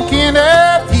thinking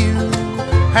of you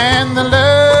and the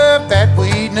love that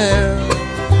we knew.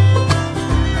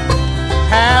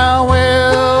 How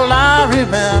well I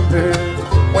remember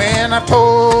when I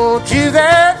told you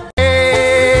that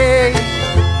day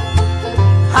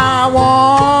I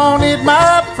wanted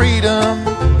my freedom,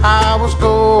 I was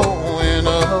going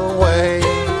away.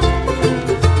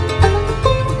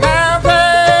 Now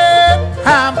that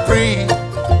I'm free,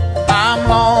 I'm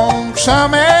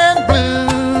lonesome and blue.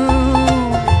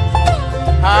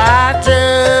 I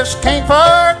just can't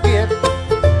forget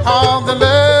all the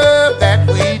love that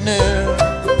we knew.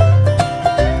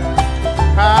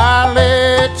 I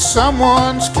let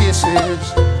someone's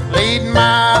kisses lead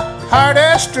my heart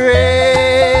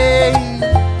astray.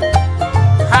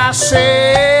 I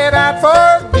said I'd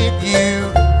forget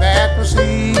you, that was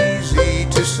easy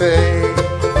to say.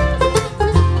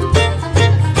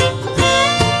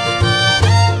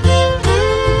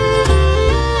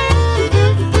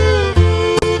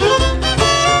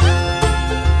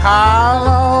 I'll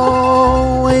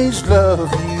always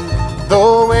love you,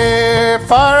 though we're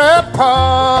far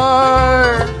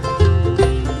apart.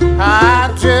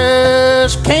 I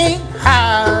just can't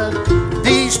hide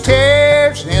these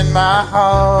tears in my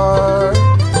heart.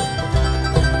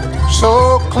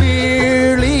 So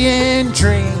clearly in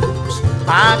dreams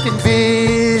I can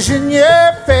vision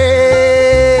your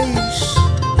face,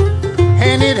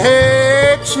 and it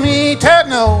hurts me to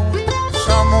know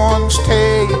someone's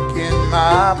taking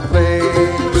my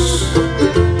place.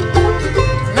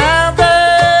 Now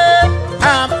that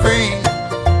I'm free,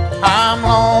 I'm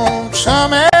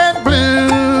lonesome and blue.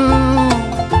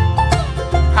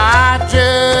 I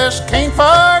just can't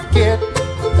forget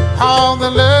all the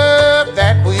love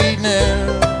that we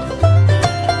knew.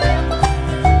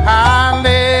 I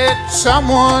let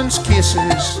someone's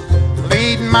kisses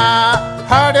lead my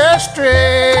heart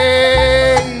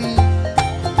astray.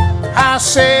 I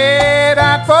said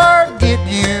I'd forget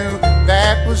you,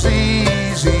 that was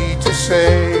easy to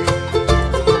say.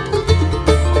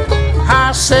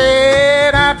 I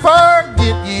said I'd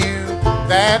forget you,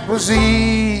 that was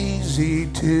easy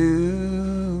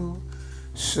to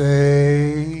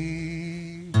say.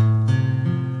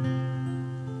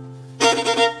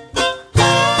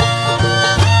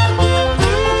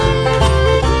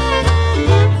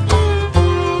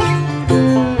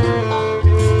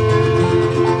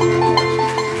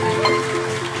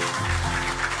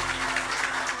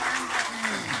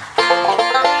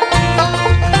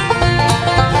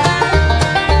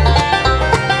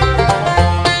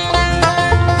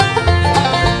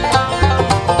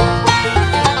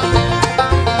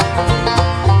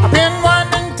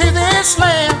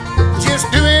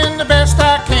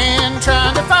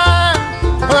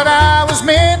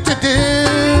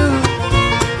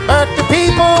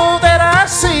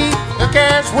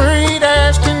 As worried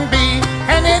as can be,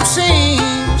 and it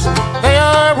seems they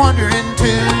are wondering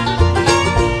too.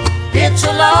 It's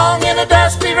a long and a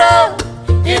dusty road,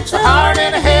 it's a hard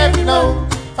and a heavy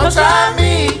load. Folks I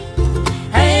meet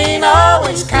ain't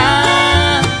always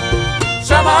kind.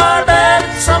 Some are bad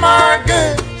and some are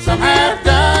good, some have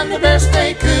done the best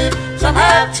they could, some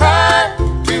have tried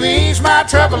to ease my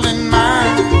troubling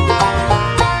mind.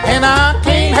 And I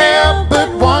can't help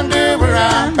but wonder where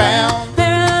I'm bound.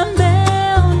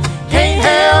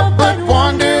 But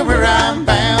wonder where I'm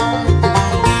bound.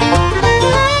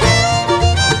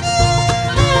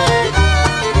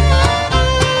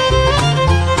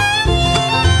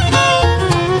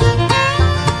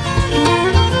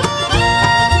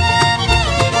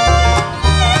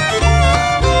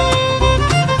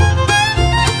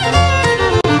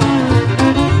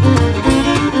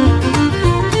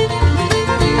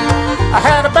 I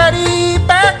had a buddy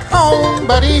back home,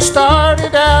 but he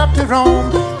started out to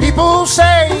roam. People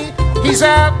say he's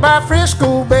out by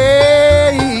Frisco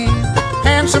Bay,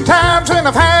 and sometimes when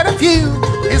I've had a few,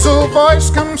 his old voice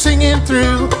comes singing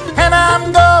through, and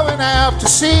I'm going out to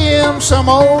see him some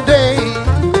old day.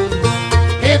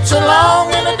 It's a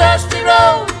long and a dusty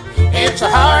road, it's a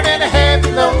hard and a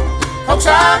heavy load. Folks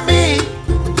I meet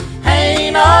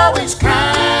ain't always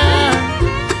kind.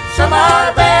 Some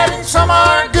are bad and some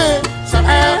are good, some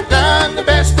have done the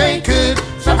best they could,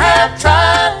 some have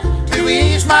tried to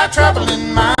ease my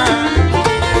troubling mind.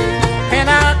 And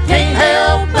I can't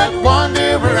help but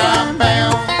wonder where I'm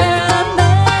bound.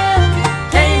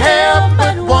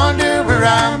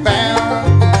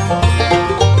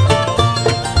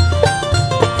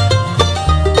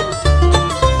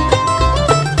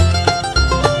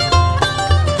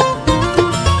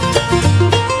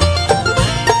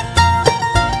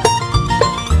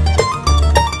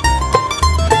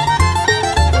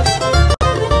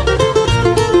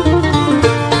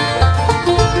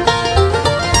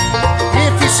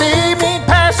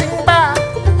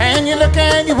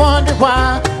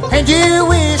 why, and you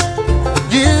wish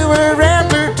you were a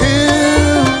rambler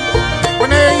too. Well,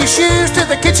 nail your shoes to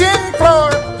the kitchen floor,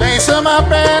 lace them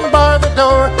up and bar the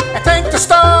door, and thank the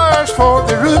stars for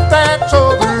the roof that's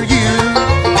over you.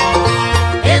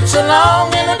 It's a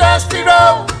long and a dusty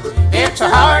road, it's a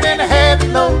hard and a heavy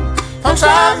load. Folks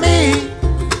like me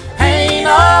ain't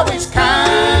always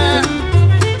kind.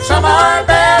 Some are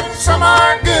bad, some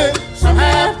are good. Some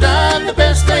have done the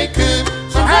best they could.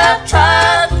 Some have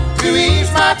tried to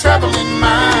ease my troubling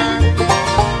mind.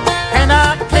 And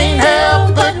I can't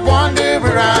help but wonder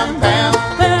where I'm bound.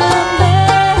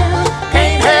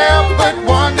 Can't help but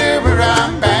wonder where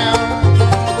I'm bound.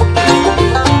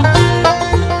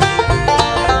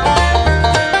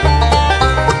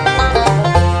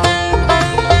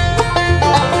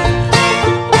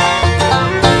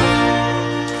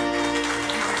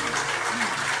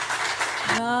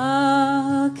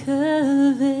 Rock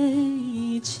of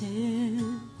Ages,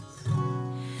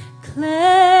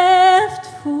 cleft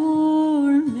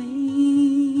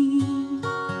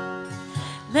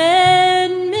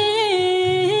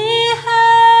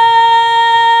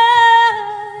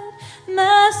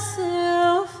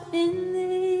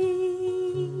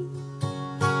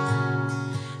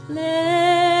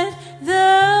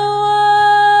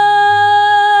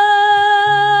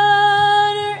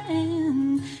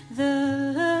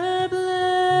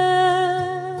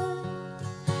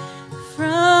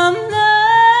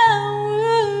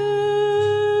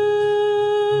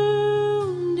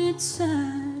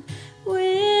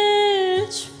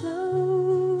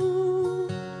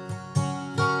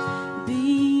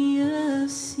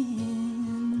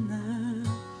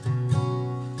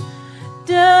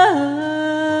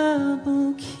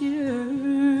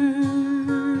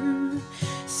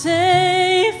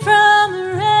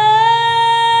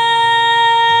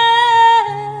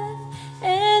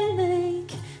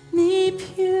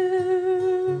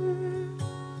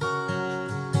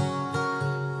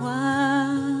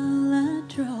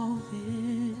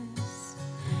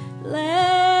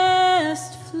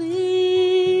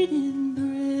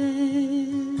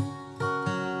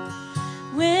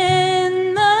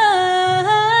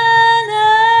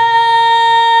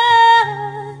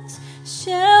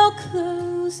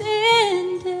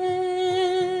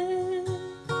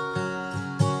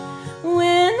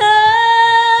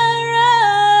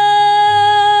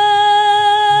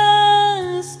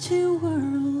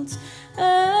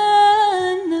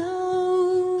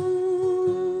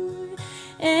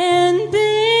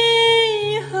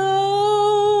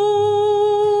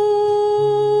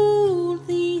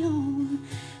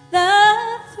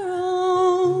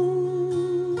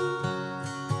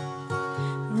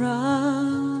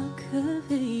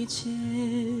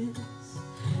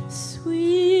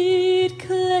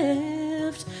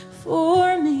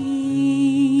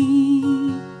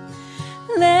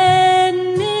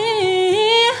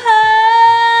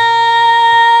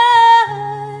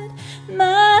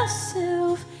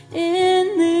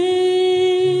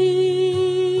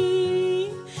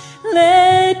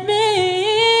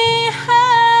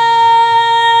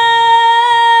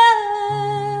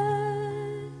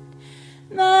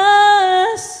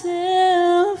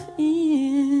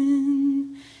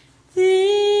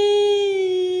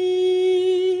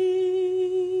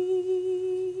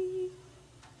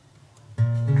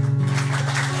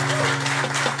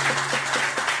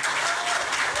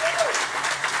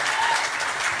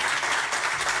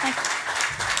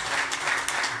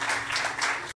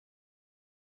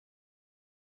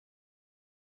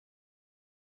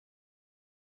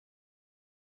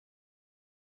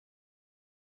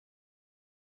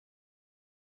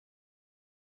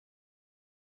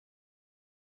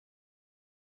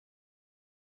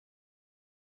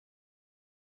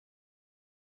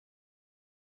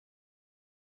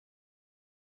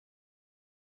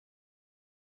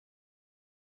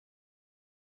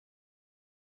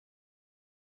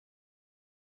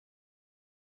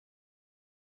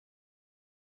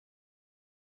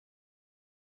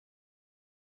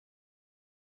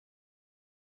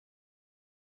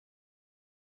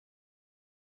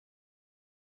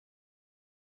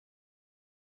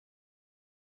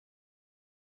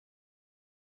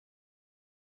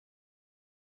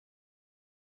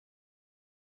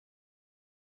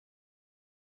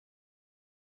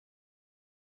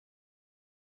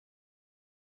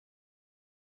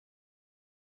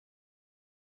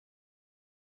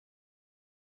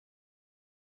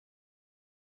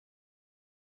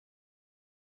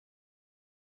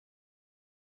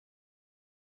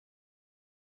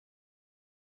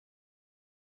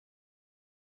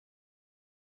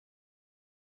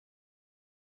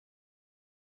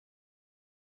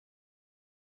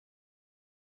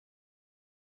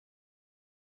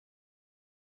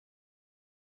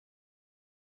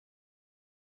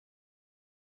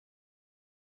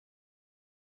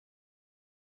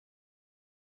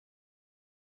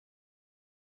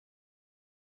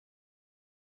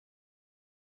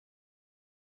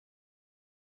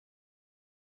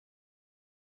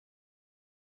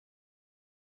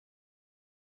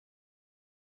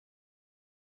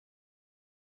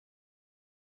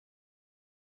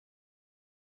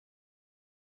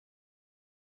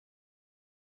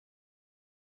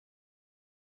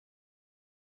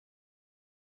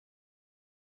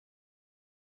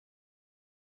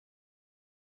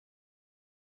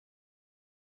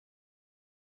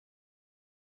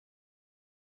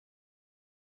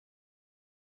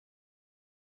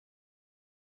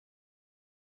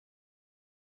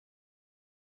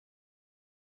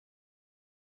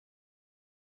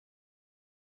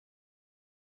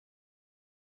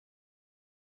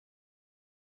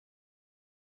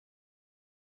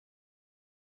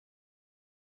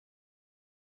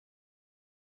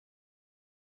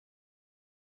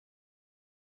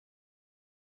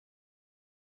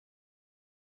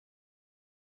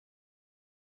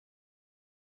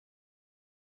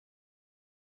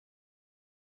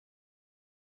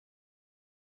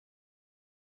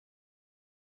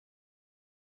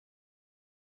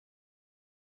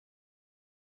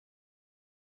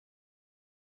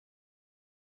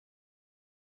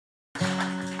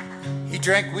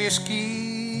drank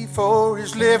whiskey for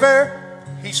his liver.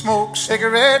 He smoked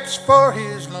cigarettes for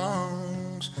his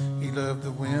lungs. He loved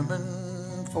the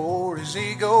women for his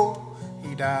ego.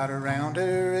 He died around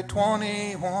her at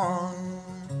 21.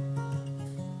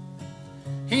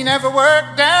 He never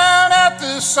worked down at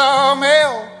the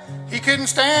sawmill. He couldn't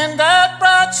stand that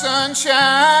bright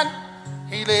sunshine.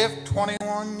 He lived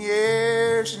 21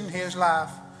 years in his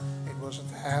life. It was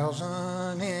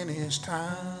 1,000 in his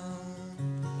time.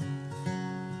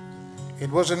 It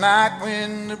was a night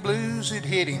when the blues had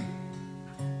hit him.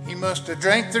 He must have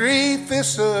drank 3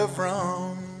 fists of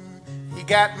rum. He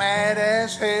got mad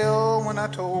as hell when I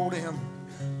told him,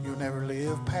 you'll never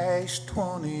live past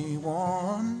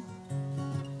 21.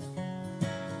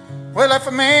 Well, if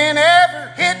a man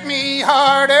ever hit me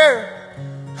harder,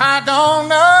 I don't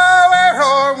know where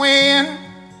or when.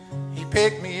 He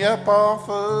picked me up off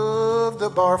of the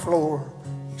bar floor.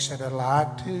 He said, I'd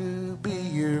like to be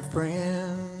your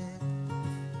friend.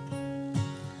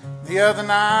 The other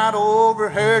night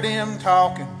overheard him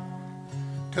talking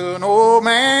to an old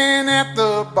man at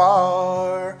the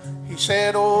bar. He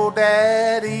said, oh,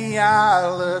 Daddy, I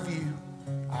love you.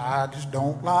 I just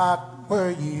don't like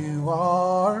where you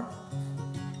are.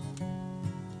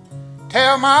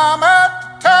 Tell Mama to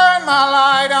turn my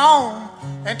light on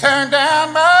and turn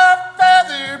down my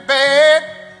feather bed.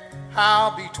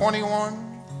 I'll be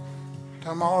 21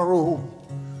 tomorrow,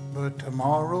 but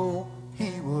tomorrow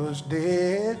he was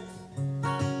dead.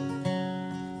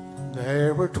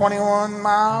 There were 21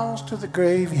 miles to the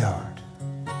graveyard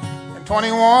and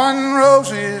 21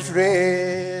 roses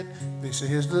red. This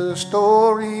is the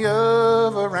story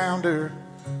of a rounder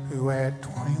who at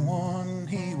 21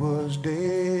 he was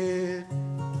dead.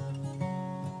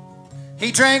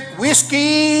 He drank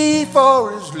whiskey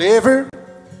for his liver.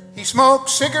 He smoked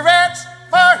cigarettes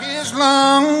for his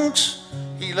lungs.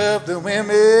 He loved the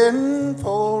women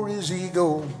for his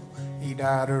ego. He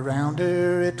died around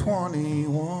her at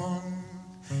 21.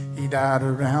 He died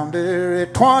around her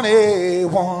at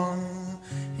 21.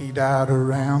 He died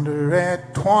around her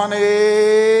at 21.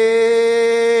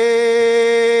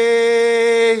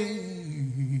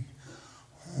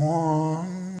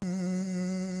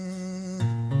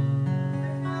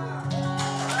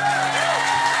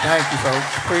 Thank you,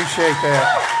 folks. Appreciate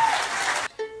that.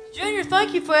 Junior,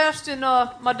 thank you for asking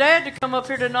my dad to come up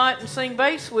here tonight and sing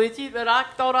bass with you, but I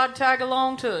thought I'd tag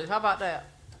along too. How about that?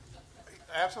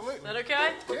 Absolutely. Is that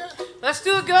okay? Yeah. Let's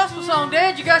do a gospel song.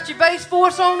 Dad, you got your bass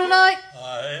voice on tonight?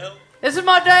 I am. This is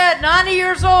my dad, 90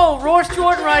 years old, Royce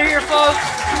Jordan right here, folks.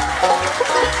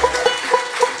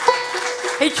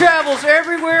 He travels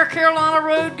everywhere Carolina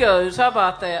Road goes. How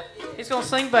about that? He's going to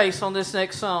sing bass on this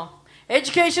next song.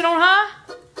 Education on high?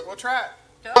 We'll try it.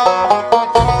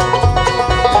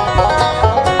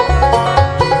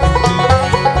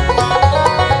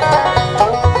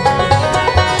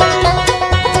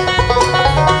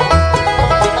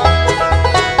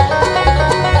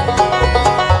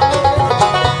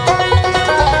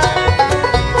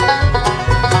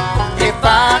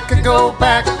 Go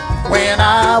back when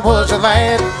I was a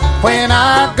lad, when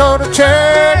I'd go to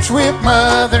church with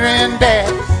Mother and Dad.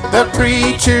 The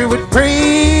preacher would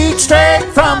preach straight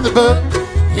from the book.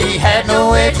 He had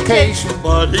no education,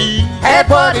 But he had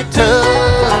what it took.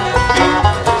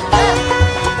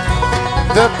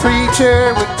 The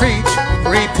preacher would preach,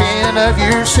 repent of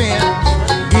your sins,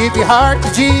 give your heart to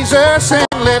Jesus and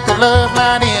let the love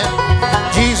light in.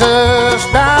 Jesus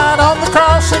died on the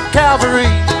cross at Calvary.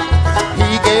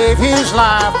 He gave his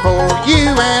life for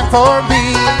you and for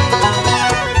me.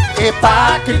 If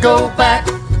I could go back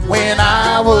when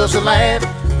I was a lad,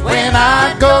 when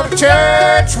I'd go to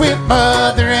church with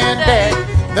Mother and Dad,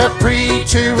 the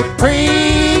preacher would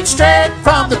preach straight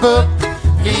from the book.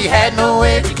 He had no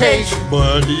education,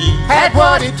 but he had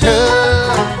what it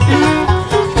took.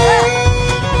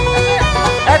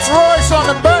 That's Royce on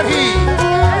the butt heat.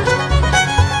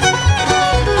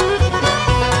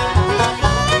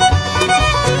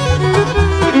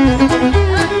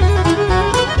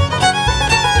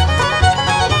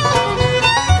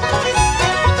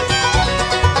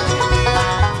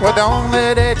 Well, don't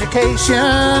let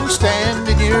education stand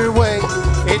in your way.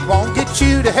 It won't get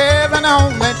you to heaven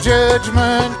on that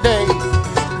judgment day.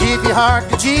 Give your heart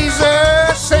to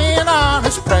Jesus, say an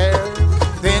honest prayer,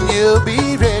 then you'll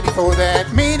be ready for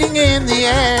that meeting in the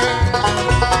air.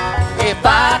 If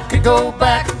I could go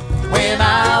back when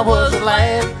I was a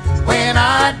lad, when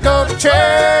I'd go to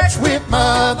church with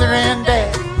Mother and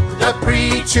Dad, the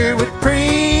preacher would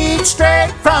preach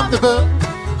straight from the book.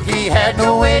 He had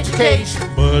no education,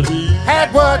 but he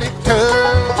had what it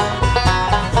took.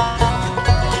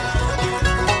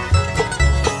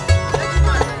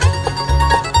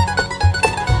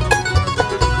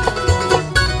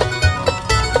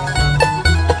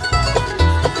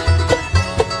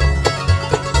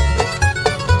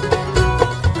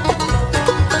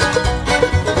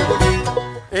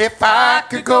 If I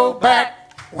could go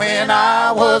back when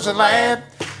I was a lad,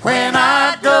 when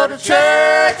I'd go to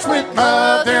church with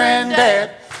Mother and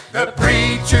Dad, the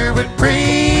preacher would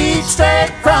preach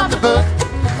straight from the book.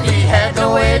 He had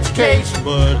no education,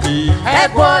 but he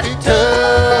had what it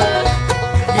took.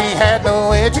 He had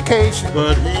no education,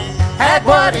 but he had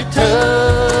what it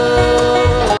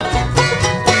took.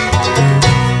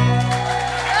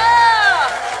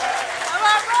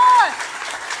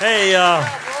 Hey,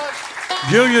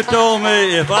 Junior told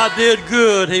me if I did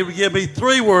good, he would give me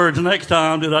 3 words next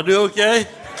time. Did I do okay?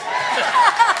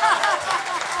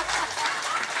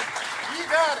 You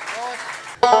got it, boy.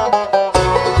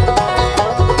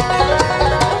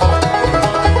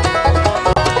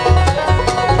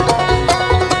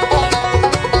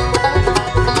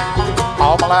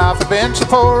 All my life I've been so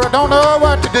poor, I don't know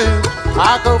what to do.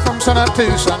 I go from sun up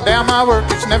to sundown, my work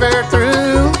is never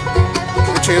through.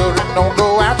 The children don't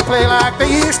go out to play like they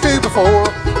used to before,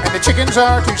 and the chickens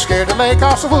are too scared to lay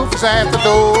 'cause the wolf is at the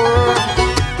door.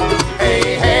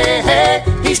 Hey, hey, hey,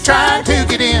 he's trying to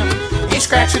get in. He's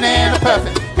scratching and a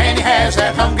puffing, and he has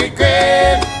that hungry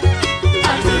grin.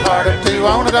 I'm too hard up to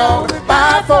own a dog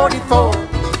by 44.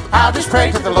 I'll just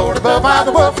pray to the Lord above while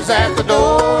the wolf is at the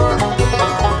door.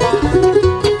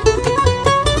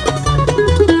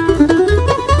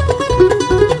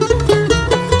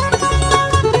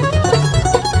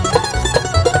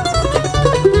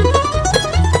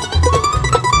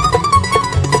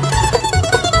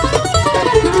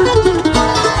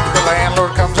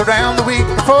 Around the week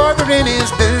before the rent is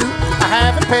due, I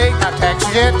haven't paid my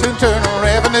taxes yet to Internal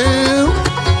Revenue.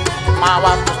 My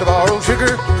wife wants to borrow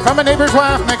sugar from a neighbor's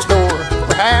wife next door.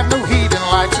 We have no heat and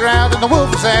lights are out and the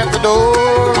wolf is at the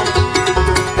door.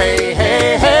 Hey,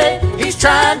 hey, hey, he's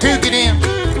trying to get in.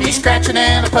 He's scratching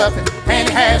and a puffing, and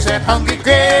he has that hungry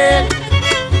grin.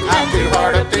 I'm too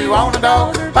hard up to own a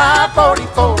dog by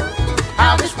 44.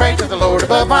 I'll just pray to the Lord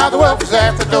above while the wolf is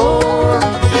at the door.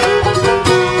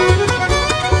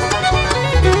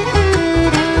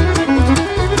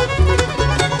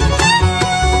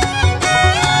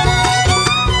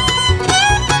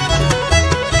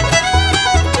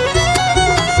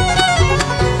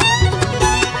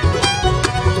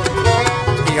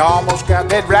 Almost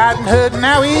got Red Riding Hood, and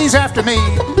now he's after me.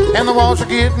 And the walls are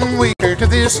getting weaker to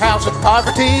this house of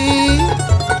poverty.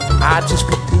 I just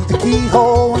peeked through the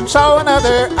keyhole and saw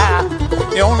another eye.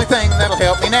 The only thing that'll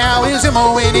help me now is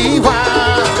M-O-N-E-Y.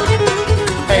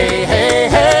 Hey, hey,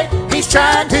 hey, he's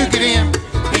trying to get in.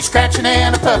 He's scratching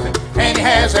and a puffing, and he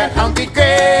has that hungry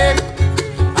grin.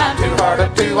 I'm too hard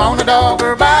up to own a dog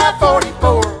or by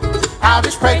 44. I'll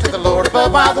just pray to the Lord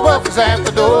above while the wolf is at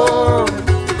the door.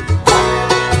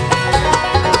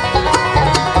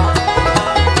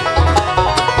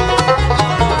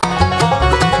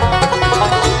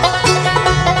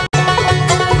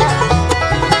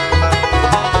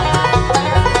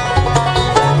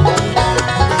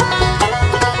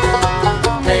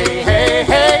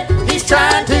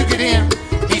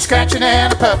 Scratching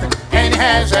and a puffing, and he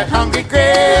has that hungry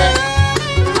grin.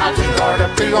 I'm too hard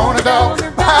up to own a dog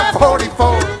by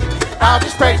 44. I'll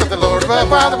just pray to the Lord above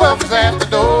while the wolf is at the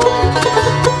door.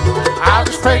 I'll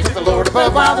just pray to the Lord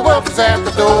above while the wolf is at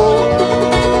the door.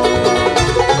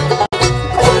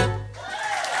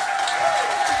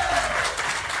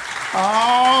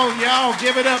 Oh, y'all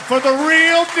give it up for the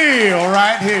real deal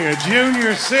right here.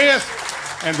 Junior Sisk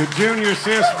and the Junior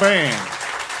Sisk Band.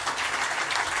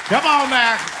 Come on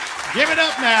now. Give it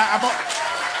up now.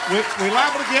 We're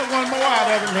liable to get one more out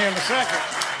of him here in a second.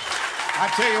 I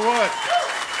tell you what,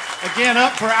 again,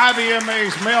 up for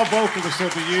IBMA's Male Vocalist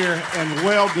of the Year, and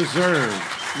well-deserved,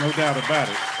 no doubt about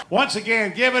it. Once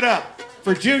again, give it up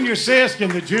for Junior Sisk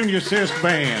and the Junior Sisk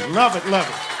Band. Love it, love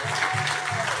it.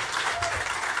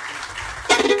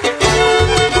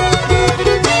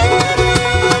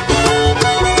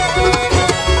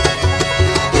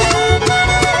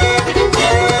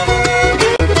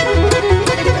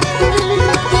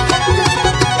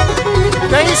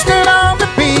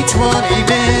 One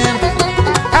evening,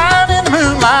 out in the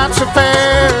moonlight's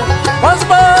affair, was a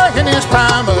boy in his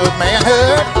prime of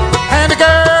manhood, and a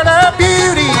girl of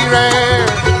beauty rare.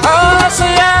 Oh, I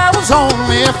say I was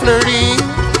only flirting,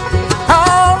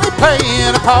 only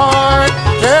playing a part.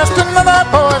 Just another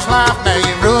boy's life now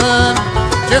you ruined,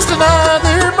 just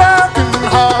another broken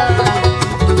heart.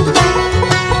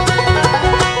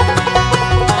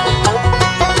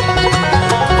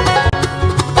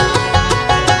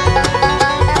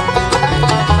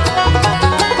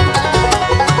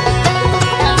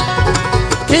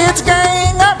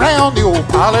 The old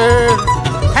parlor,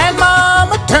 and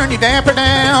Mama turned your damper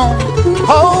down.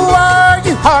 Oh, are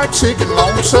you heartsick and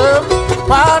lonesome,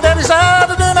 while Daddy's out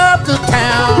and up the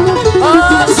town.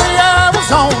 Oh, see, I was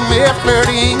only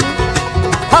flirting,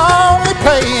 only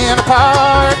playing a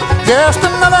part. Just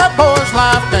another boy's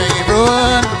life they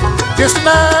ruined, just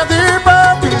another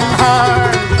broken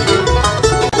heart.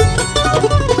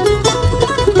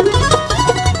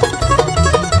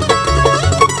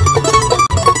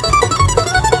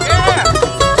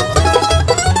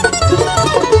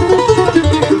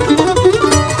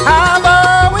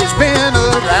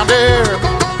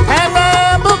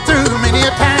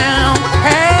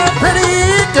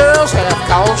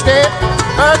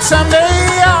 But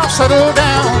someday I'll settle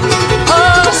down.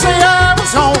 Oh, say I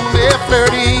was only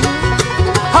flirting,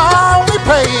 only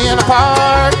playing a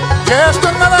part. Just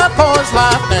another boy's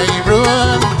life they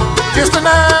ruined, just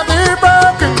another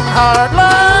broken heart,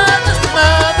 Lord, just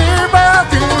another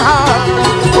broken heart.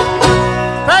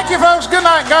 Thank you, folks. Good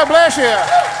night. God bless you.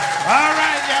 All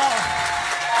right,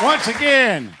 y'all. Once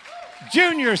again,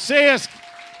 Junior Sisk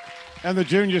and the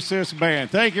Junior Sisk Band.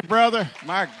 Thank you, brother.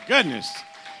 My goodness.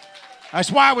 That's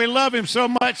why we love him so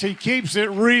much. He keeps it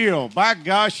real. By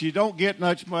gosh, you don't get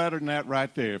much better than that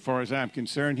right there, as far as I'm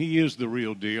concerned. He is the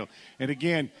real deal. And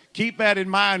again, keep that in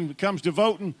mind when it comes to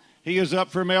voting. He is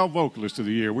up for Male Vocalist of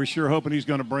the Year. We're sure hoping he's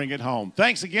going to bring it home.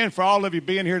 Thanks again for all of you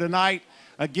being here tonight.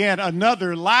 Again,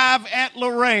 another Live at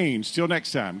Lorraine's. Till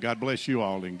next time, God bless you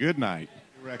all, and good night.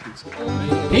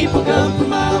 People come from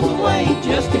miles away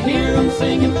just to hear them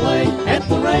sing and play at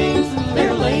Lorraine's.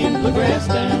 They're laying bluegrass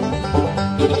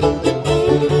down.